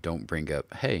help you, don't bring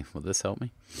up, hey, will this help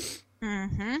me?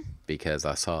 Mm-hmm. Because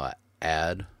I saw an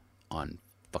ad on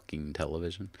fucking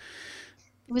television.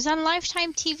 It was on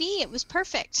Lifetime TV. It was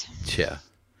perfect. Yeah.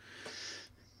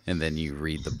 And then you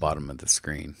read the bottom of the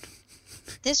screen.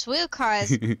 This will cause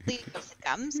bleeding of the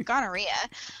gums, gonorrhea,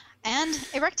 and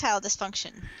erectile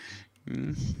dysfunction.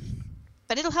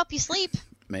 But it'll help you sleep.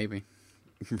 Maybe.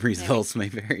 Results may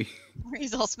vary.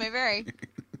 Results may vary.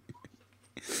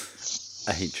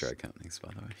 I hate drug companies,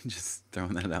 by the way. Just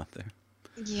throwing that out there.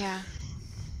 Yeah.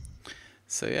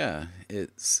 So yeah,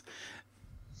 it's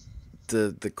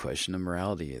the question of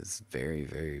morality is very,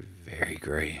 very, very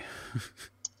gray.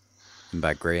 And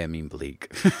by gray, I mean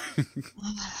bleak.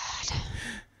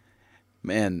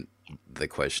 Man, the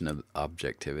question of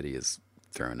objectivity is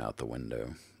thrown out the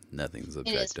window. Nothing's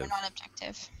objective. It is. We're not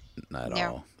objective. Not at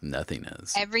all. Nothing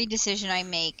is. Every decision I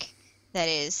make that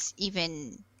is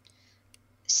even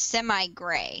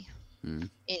semi-gray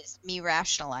is me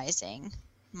rationalizing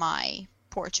my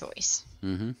poor choice.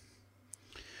 Mm-hmm.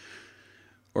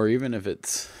 Or even if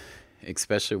it's,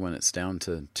 especially when it's down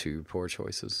to 2 poor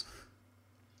choices.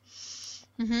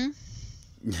 Mm-hmm.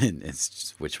 It's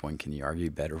just, which one can you argue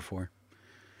better for?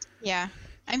 Yeah.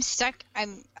 I'm stuck. I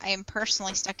am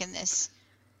personally stuck in this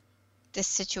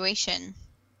situation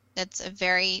that's a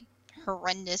very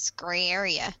horrendous gray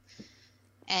area.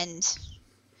 And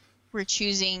we're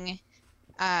choosing,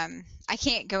 I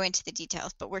can't go into the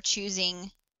details, but we're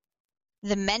choosing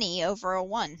the many over a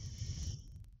one.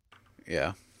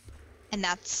 Yeah. And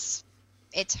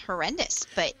it's horrendous,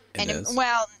 but it is.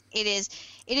 Well, it is,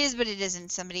 but it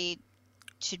isn't. Somebody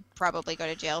should probably go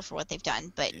to jail for what they've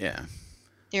done, but yeah,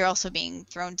 they're also being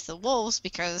thrown to the wolves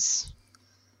because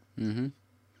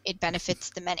it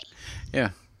benefits the many. Yeah,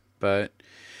 but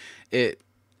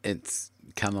it's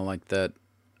kind of like that.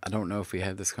 I don't know if we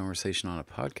had this conversation on a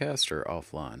podcast or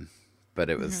offline, but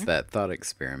it was that thought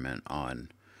experiment on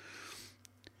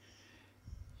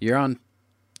you're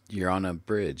on a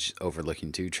bridge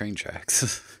overlooking 2 train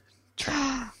tracks.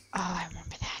 Oh, I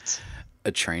remember that.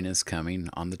 A train is coming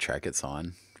on the track it's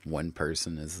on. One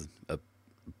person is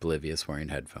oblivious, wearing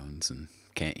headphones, and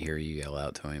can't hear you yell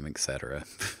out to him, etc.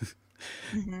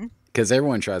 Because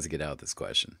everyone tries to get out of this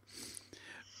question.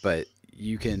 But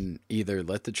you can either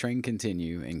let the train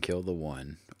continue and kill the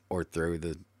one, or throw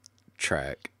the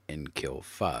track and kill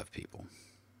 5 people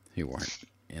who weren't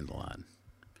in the line.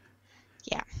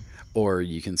 Yeah. Or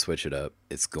you can switch it up.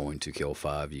 It's going to kill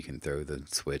 5. You can throw the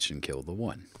switch and kill the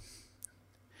 1.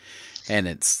 And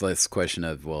it's this question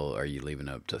of, well, are you leaving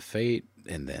up to fate?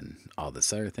 And then all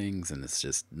this other things. And it's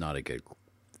just not a good,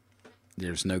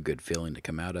 there's no good feeling to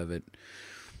come out of it.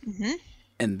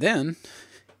 And then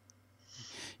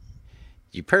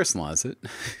you personalize it.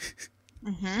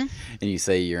 And you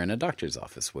say you're in a doctor's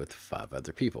office with 5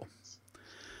 other people.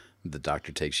 The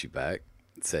doctor takes you back,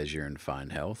 says you're in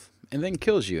fine health, and then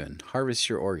kills you and harvests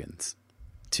your organs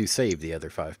to save the other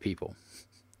 5 people.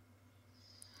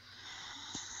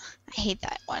 I hate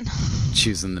that one.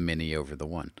 Choosing the many over the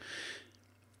one.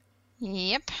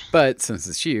 Yep. But since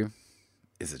it's you,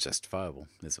 is it justifiable?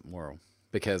 Is it moral?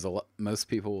 Because most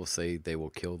people will say they will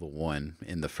kill the 1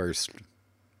 in the first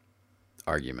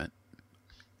argument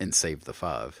and save the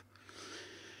 5.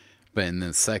 But in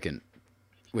the second,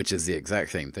 which is the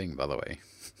exact same thing, by the way,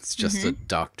 it's just a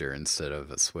doctor instead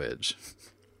of a switch.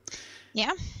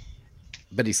 Yeah.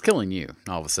 But he's killing you.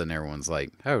 All of a sudden, everyone's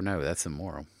like, "Oh no, that's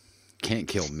immoral. Can't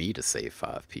kill me to save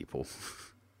 5 people."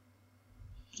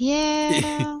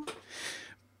 Yeah.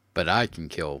 But I can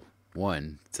kill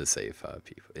 1 to save 5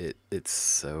 people. It's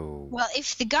so. Well,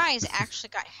 if the guy's actually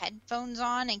got headphones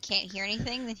on and can't hear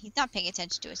anything, then he's not paying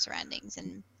attention to his surroundings.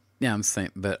 And yeah, I'm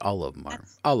saying, but all of them are.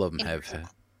 All of them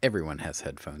have. Everyone has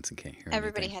headphones and can't hear.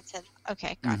 Everybody anything. has headphones.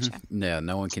 Okay, gotcha. Yeah,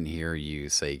 no one can hear you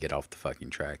say "get off the fucking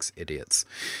tracks, idiots."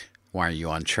 Why are you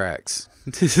on tracks?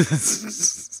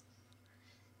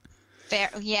 Fair.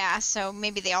 Yeah. So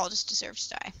maybe they all just deserve to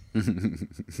die.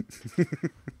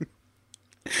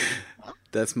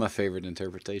 That's my favorite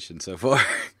interpretation so far.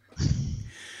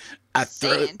 I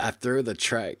throw the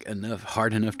track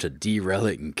hard enough to derail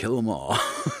it and kill them all.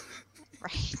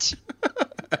 Right.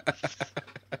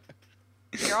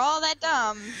 If you're all that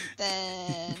dumb,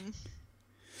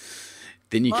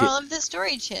 then you moral of the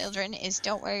story, children, is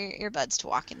don't wear your earbuds to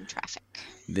walk in traffic.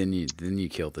 Then you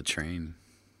kill the train.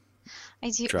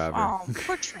 I do. Driver. Oh,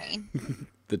 poor train.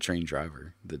 The train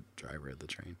driver. The driver of the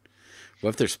train. What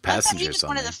if there's passengers he was on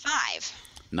one there? of the 5.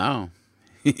 No.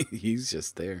 He's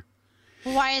just there.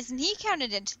 Well, why isn't he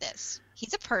counted into this?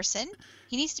 He's a person.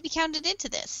 He needs to be counted into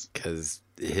this. Because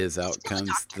his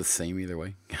outcome's the same either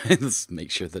way. Let's make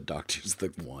sure the doctor's the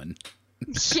one.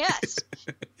 Yes.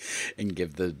 And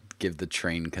give the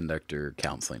train conductor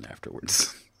counseling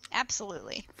afterwards.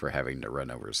 Absolutely. For having to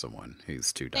run over someone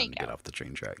who's too dumb to get off the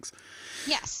train tracks.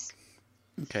 Yes.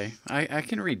 Okay. I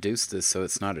can reduce this so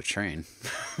it's not a train.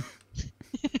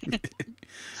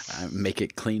 Make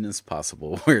it clean as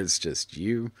possible, where it's just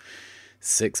you,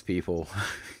 6 people,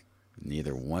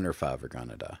 neither 1 or 5 are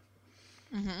gonna die.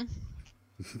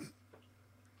 Mm-hmm.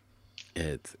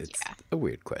 It's a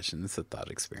weird question. It's a thought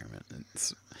experiment.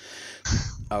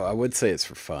 I would say it's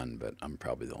for fun, but I'm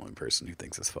probably the only person who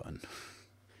thinks it's fun.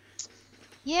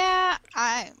 Yeah,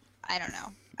 I don't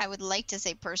know. I would like to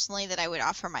say personally that I would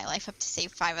offer my life up to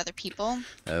save 5 other people.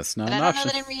 That's not an an option.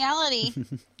 option. But I don't know that in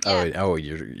reality. Oh,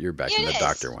 you're back in the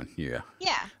doctor one. Yeah.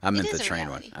 Yeah. I meant the train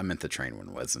one. I meant the train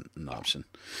one wasn't an option.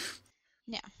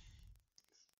 Yeah.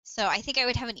 So I think I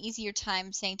would have an easier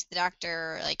time saying to the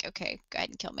doctor, like, okay, go ahead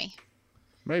and kill me.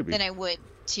 Maybe. Than I would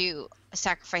to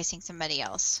sacrificing somebody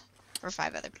else for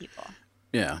 5 other people.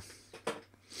 Yeah.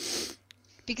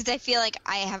 Because I feel like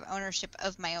I have ownership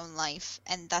of my own life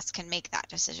and thus can make that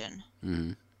decision.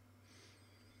 Mm-hmm.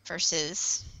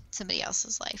 Versus somebody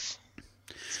else's life.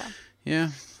 So. Yeah.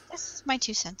 This is my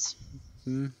 2 cents.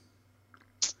 Mm-hmm.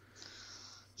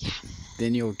 Yeah.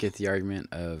 Then you'll get the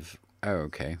argument of, oh,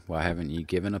 okay, why haven't you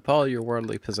given up all your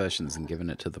worldly possessions and given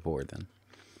it to the poor then?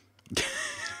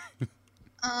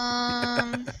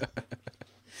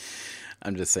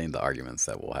 I'm just saying the arguments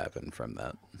that will happen from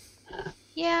that.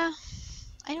 Yeah.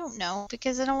 I don't know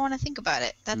because I don't want to think about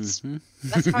it. That's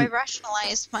how I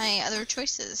rationalize my other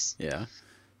choices. Yeah.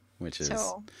 Which is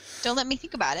so don't let me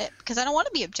think about it because I don't want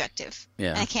to be objective.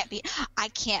 Yeah. And I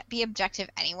can't be objective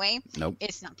anyway. Nope.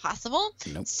 It's not possible.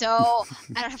 Nope. So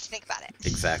I don't have to think about it.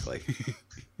 Exactly.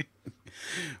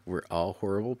 We're all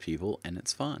horrible people and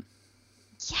it's fun.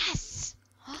 Yes.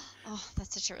 Oh,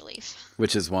 that's such a relief.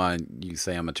 Which is why you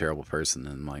say I'm a terrible person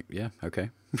and I'm like, yeah, okay.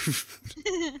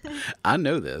 I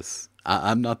know this.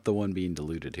 I'm not the one being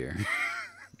deluded here.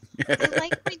 I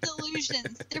like my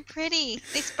delusions. They're pretty.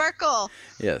 They sparkle.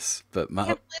 Yes, but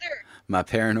my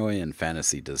paranoia and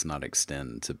fantasy does not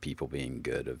extend to people being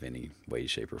good of any way,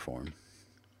 shape, or form.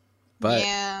 But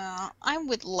yeah, I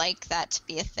would like that to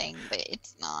be a thing, but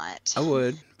it's not. I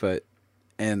would,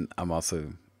 and I'm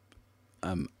also,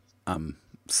 I'm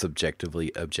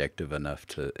subjectively objective enough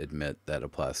to admit that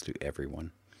applies to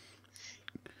everyone,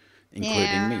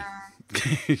 including me.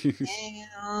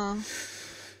 Yeah.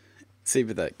 See,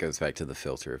 but that goes back to the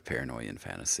filter of paranoia and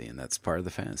fantasy, and that's part of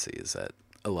the fantasy is that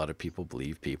a lot of people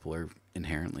believe people are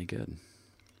inherently good,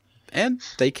 and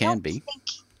they can be.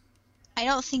 I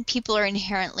don't think people are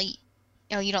inherently.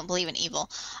 Oh, you don't believe in evil.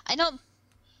 I don't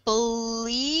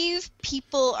believe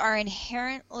people are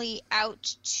inherently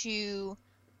out to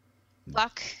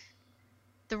buck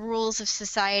the rules of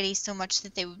society so much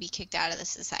that they would be kicked out of the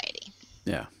society.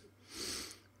 Yeah.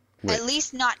 At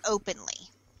least not openly.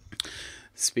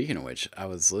 Speaking of which, I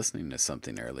was listening to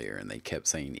something earlier and they kept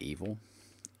saying evil.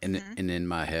 And in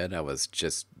my head, I was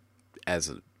just, as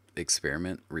an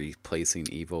experiment, replacing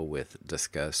evil with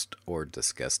disgust or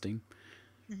disgusting.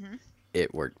 Mm-hmm.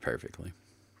 It worked perfectly.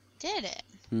 Did it?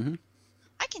 Mm-hmm.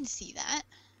 I can see that.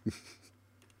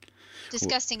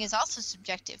 Disgusting is also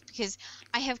subjective because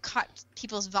I have caught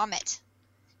people's vomit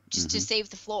just to save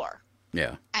the floor.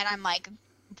 Yeah. And I'm like,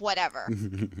 whatever.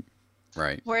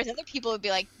 Right. Whereas other people would be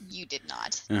like, you did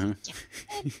not. Uh-huh.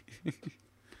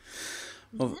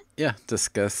 Well, yeah,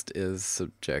 disgust is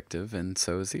subjective, and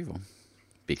so is evil,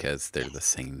 because they're the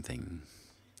same thing.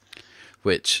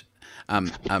 Which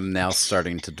I'm now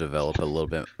starting to develop a little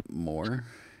bit more,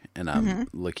 and I'm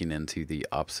looking into the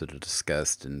opposite of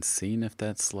disgust and seeing if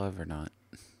that's love or not.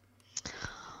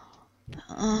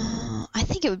 I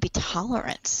think it would be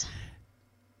tolerance.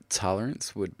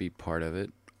 Tolerance would be part of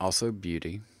it. Also,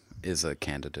 beauty is a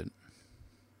candidate,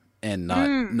 and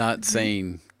not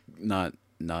saying not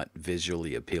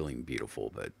visually appealing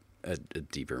beautiful, but a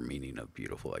deeper meaning of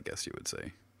beautiful, I guess you would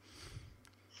say.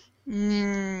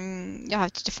 You'll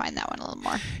have to define that one a little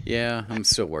more. Yeah, I'm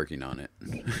still working on it.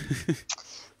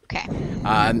 Okay.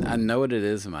 I know what it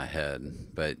is in my head,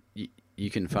 but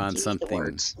you can find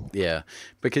something. Yeah,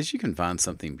 because you can find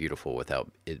something beautiful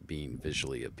without it being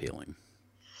visually appealing.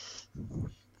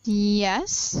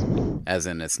 Yes. As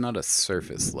in, it's not a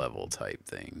surface level type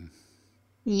thing.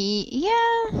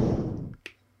 Yeah.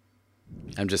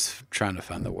 I'm just trying to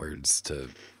find the words to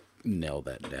nail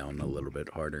that down a little bit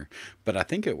harder, but I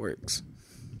think it works.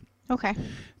 Okay.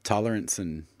 Tolerance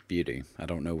and beauty. I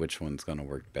don't know which one's going to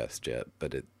work best yet,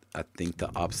 but I think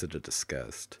the opposite of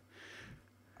disgust.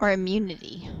 Or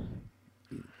immunity.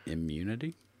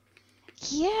 Immunity?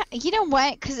 Yeah, you know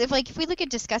what? Because if we look at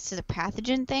disgust as a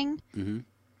pathogen thing,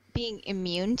 being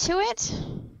immune to it,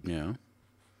 yeah,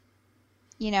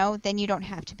 then you don't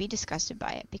have to be disgusted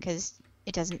by it because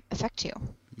it doesn't affect you.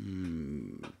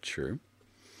 True.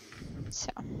 So,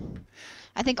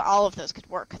 I think all of those could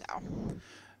work, though.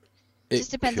 It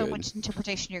just depends on which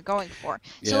interpretation you're going for.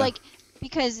 Yeah. So,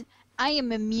 because I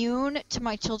am immune to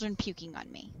my children puking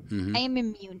on me. I am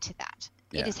immune to that.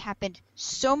 Yeah. It has happened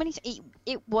so many times.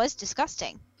 It was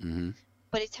disgusting.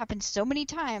 But it's happened so many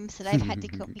times that I've had to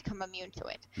become immune to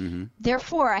it.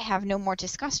 Therefore, I have no more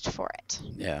disgust for it.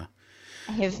 Yeah.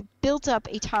 I have built up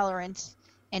a tolerance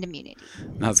and immunity.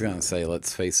 I was going to say,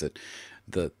 let's face it,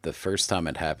 the first time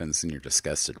it happens and you're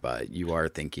disgusted by it, you are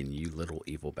thinking, you little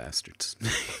evil bastards.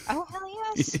 Oh, hell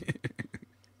yes.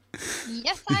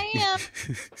 Yes, I am.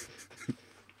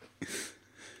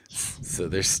 So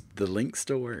the link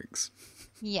still works.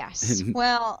 Yes.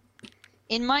 Well,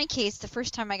 in my case, the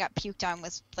first time I got puked on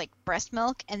was breast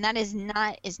milk, and that is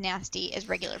not as nasty as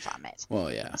regular vomit.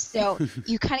 Well, yeah. So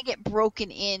you kind of get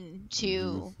broken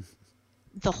into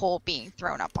the whole being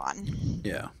thrown up on.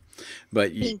 Yeah.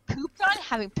 But being pooped on,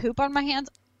 having poop on my hands,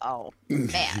 oh,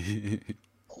 man.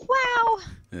 Wow.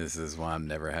 This is why I'm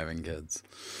never having kids.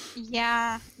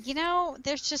 Yeah.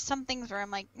 There's just some things where I'm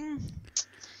like,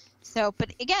 So,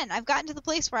 but again, I've gotten to the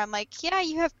place where I'm like, yeah,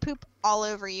 you have poop all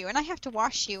over you, and I have to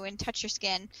wash you and touch your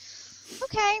skin.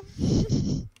 Okay.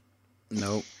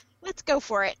 Nope. Let's go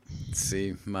for it.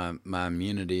 See, my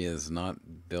immunity is not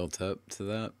built up to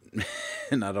that,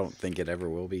 and I don't think it ever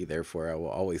will be. Therefore, I will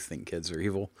always think kids are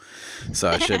evil, so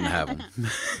I shouldn't have them.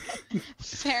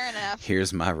 Fair enough.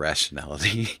 Here's my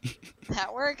rationality.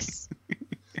 That works.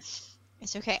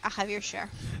 It's okay. I'll have your share.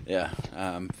 Yeah,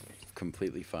 I'm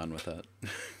completely fine with that.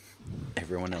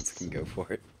 Everyone else can go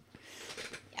for it.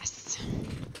 Yes.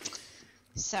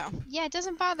 So, yeah, it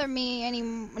doesn't bother me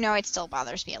anymore. No, it still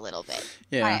bothers me a little bit.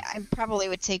 Yeah. I probably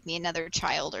would take me another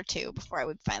child or two before I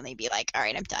would finally be like, all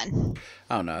right, I'm done.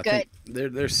 I don't know. I think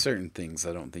there's certain things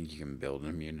I don't think you can build an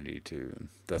immunity to.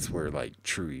 That's where,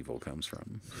 true evil comes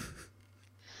from.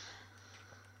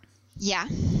 Yeah.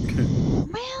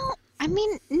 Well, I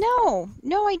mean, no,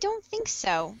 I don't think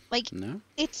so. No?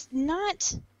 It's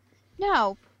not.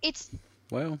 No, it's.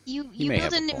 Well, you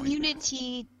build an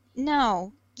immunity.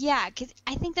 No. Yeah, because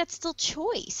I think that's still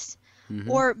choice,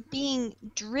 or being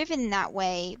driven that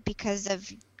way because of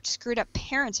screwed up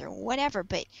parents or whatever.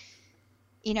 But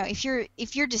if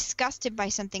you're disgusted by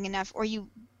something enough, or you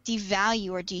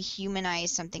devalue or dehumanize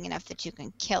something enough that you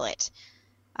can kill it,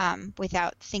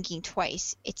 without thinking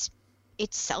twice, it's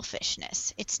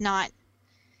selfishness. It's not.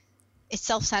 It's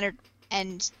self-centered,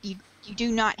 and you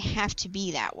do not have to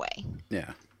be that way.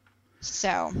 Yeah.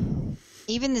 So.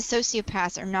 Even the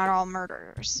sociopaths are not all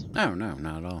murderers. Oh, no,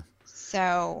 not at all.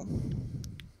 So,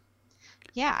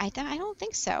 yeah, I don't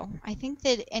think so. I think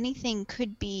that anything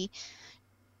could be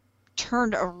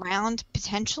turned around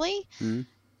potentially,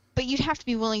 but you'd have to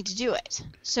be willing to do it.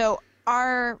 So,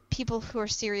 are people who are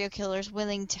serial killers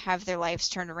willing to have their lives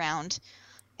turned around,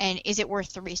 and is it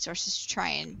worth the resources to try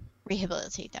and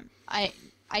rehabilitate them? I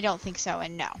don't think so,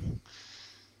 and no.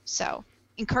 So,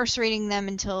 incarcerating them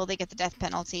until they get the death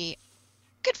penalty,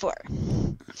 good for her.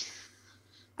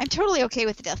 I'm totally okay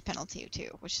with the death penalty too,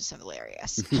 which is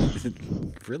hilarious.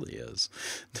 It really is.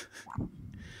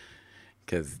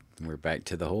 Because we're back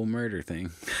to the whole murder thing.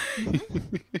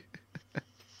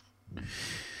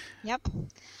 Yep.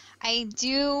 I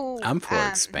do. I'm for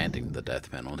expanding the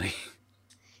death penalty.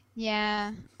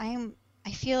 Yeah, I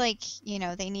feel like,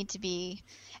 they need to be.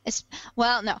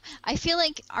 Well, no. I feel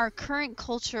like our current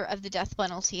culture of the death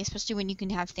penalty, especially when you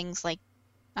can have things like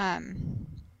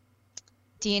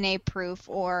DNA proof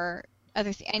or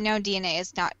other things. I know DNA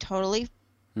is not totally,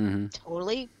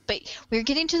 but we're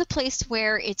getting to the place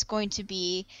where it's going to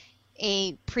be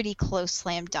a pretty close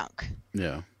slam dunk.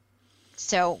 Yeah.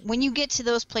 So when you get to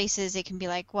those places, it can be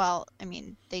like, well, I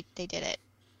mean, they did it.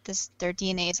 Their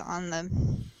DNA is on the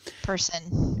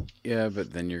person. Yeah,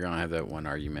 but then you're gonna have that one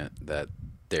argument that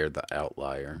they're the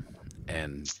outlier,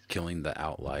 and killing the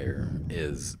outlier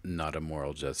is not a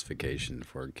moral justification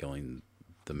for killing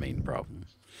the main problem.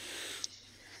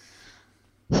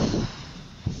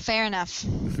 Fair enough.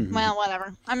 Well,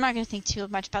 whatever. I'm not going to think too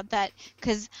much about that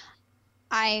because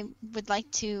I would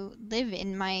like to live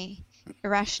in my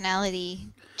irrationality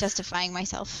justifying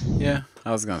myself. Yeah,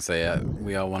 I was going to say,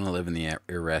 we all want to live in the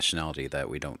irrationality that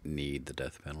we don't need the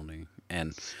death penalty.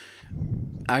 And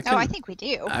I think we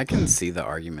do. I can see the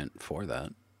argument for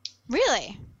that.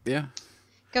 Really? Yeah.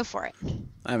 Go for it.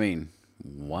 I mean,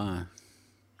 why?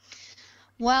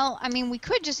 Well, I mean, we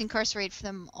could just incarcerate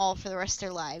them all for the rest of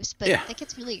their lives, but that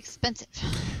gets really expensive.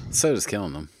 So does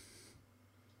killing them.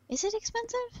 Is it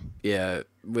expensive? Yeah,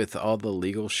 with all the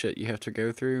legal shit you have to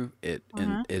go through, it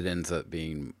ends up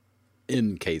being,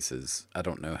 in cases, I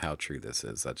don't know how true this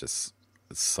is, I just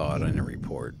saw it in a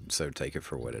report, so take it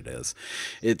for what it is.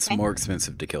 It's more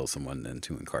expensive to kill someone than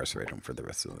to incarcerate them for the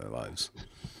rest of their lives.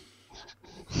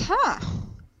 Huh.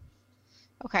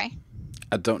 Okay.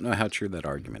 I don't know how true that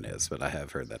argument is, but I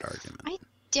have heard that argument.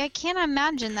 I can't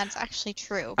imagine that's actually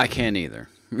true. I can't either.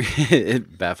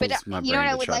 It baffles my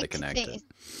brain to try to connect it.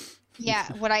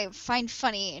 Yeah, what I find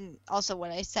funny, and also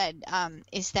what I said,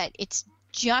 is that it's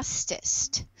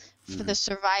justice for the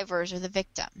survivors or the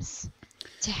victims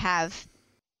to have.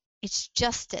 It's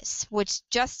justice, which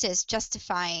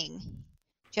justification.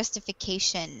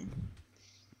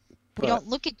 We don't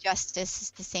look at justice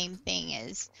as the same thing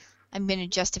as I'm going to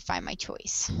justify my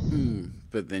choice.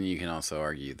 But then you can also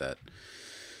argue that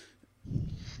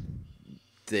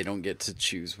they don't get to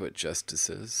choose what justice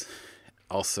is.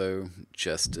 Also,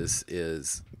 justice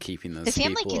is keeping those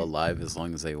people alive as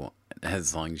long as they want,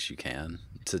 as long as you can,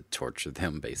 to torture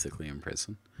them basically in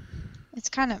prison. It's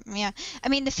kind of, yeah. I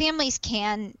mean, the families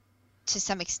can, to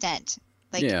some extent.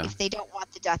 Like, if they don't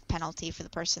want the death penalty for the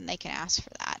person, they can ask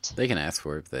for that. They can ask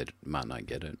for it, but they might not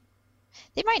get it.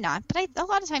 They might not, but a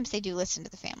lot of times they do listen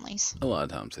to the families. A lot of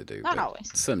times they do. Not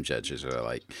always. Some judges are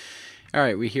like, all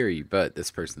right, we hear you, but this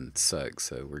person sucks,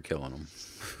 so we're killing them.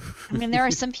 I mean, there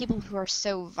are some people who are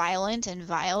so violent and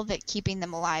vile that keeping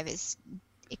them alive is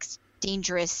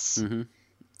dangerous. Mm-hmm.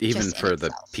 Even for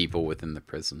the people within the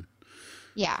prison.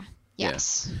 Yeah.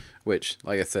 Yes. Yeah. Which,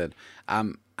 like I said,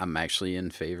 I'm actually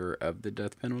in favor of the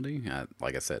death penalty.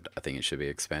 Like I said, I think it should be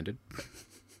expanded.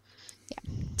 Yeah.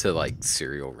 To like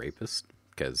serial rapists,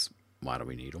 because why do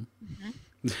we need them?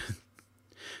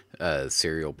 Mm-hmm.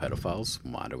 Serial pedophiles,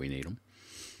 why do we need them?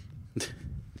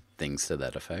 Things to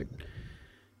that effect.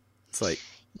 It's like,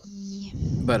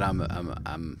 but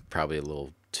I'm probably a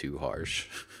little too harsh.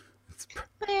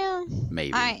 Well,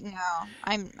 maybe. I'm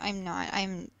not.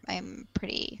 I'm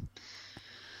pretty.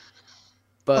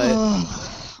 But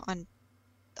on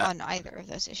either of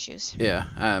those issues. Yeah,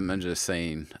 I'm just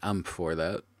saying I'm for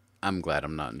that. I'm glad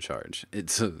I'm not in charge.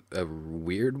 It's a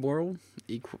weird moral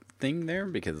thing there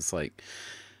because it's like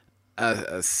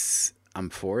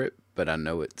I'm for it, but I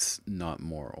know it's not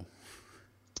moral.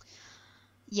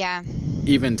 Yeah.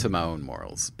 Even to my own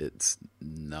morals, it's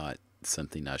not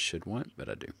something I should want, but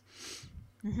I do.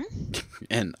 Mm-hmm.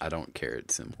 And I don't care.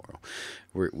 It's immoral.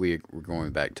 We're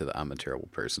going back to the I'm a terrible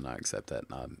person. I accept that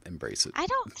and I embrace it. I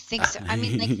don't think so. I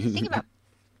mean, like, the thing about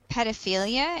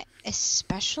pedophilia,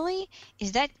 especially,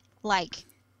 is that like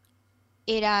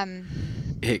it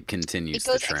continues. It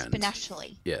goes the trend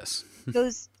exponentially. Yes.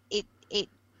 It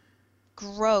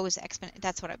grows exponentially.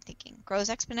 That's what I'm thinking. Grows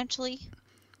exponentially.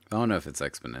 I don't know if it's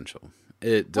exponential.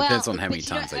 It depends on how many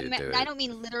times they do it. I don't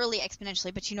mean literally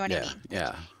exponentially, but you know what I mean.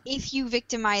 Yeah. If you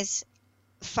victimize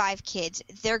 5 kids,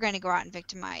 they're going to go out and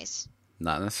victimize.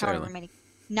 Not necessarily.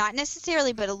 Not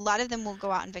necessarily, but a lot of them will go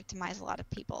out and victimize a lot of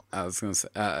people. I was going to say,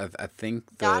 I think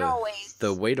not always.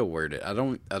 The way to word it, I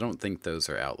don't think those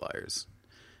are outliers.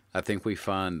 I think we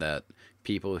find that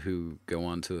people who go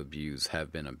on to abuse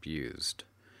have been abused.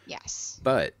 Yes.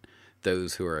 But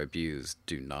those who are abused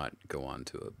do not go on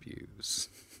to abuse.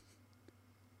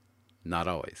 Not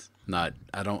always. I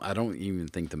don't even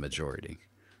think the majority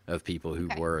of people who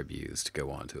were abused go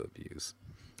on to abuse.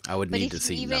 I would need to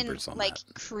see numbers on that. Like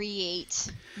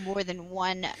create more than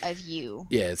one of you.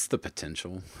 Yeah, it's the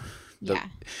potential.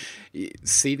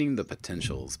 Seeding the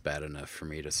potential is bad enough for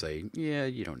me to say, yeah,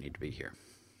 you don't need to be here.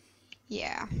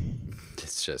 Yeah.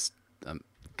 It's just,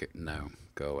 no,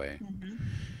 go away.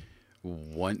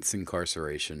 Mm-hmm. Once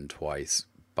incarceration, twice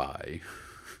bye.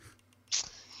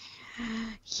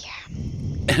 Yeah.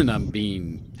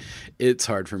 And it's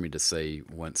hard for me to say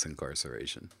once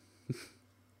incarceration.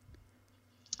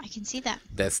 I can see that.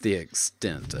 That's the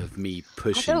extent of me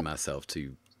pushing myself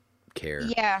to care.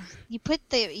 Yeah, you put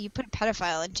a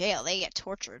pedophile in jail, they get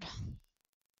tortured.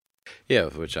 Yeah,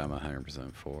 which I'm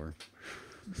 100% for.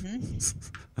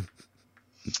 Mm-hmm.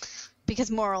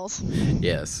 Because morals.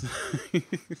 Yes.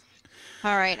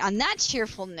 All right, on that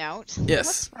cheerful note, yes.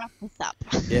 Let's wrap this up.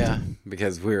 Yeah,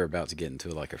 because we're about to get into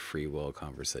like a free will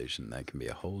conversation that can be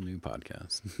a whole new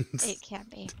podcast. It can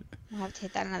be. We'll have to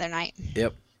hit that another night.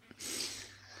 Yep.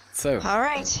 So. All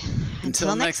right.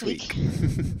 Until next week.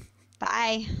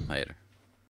 Bye. Later.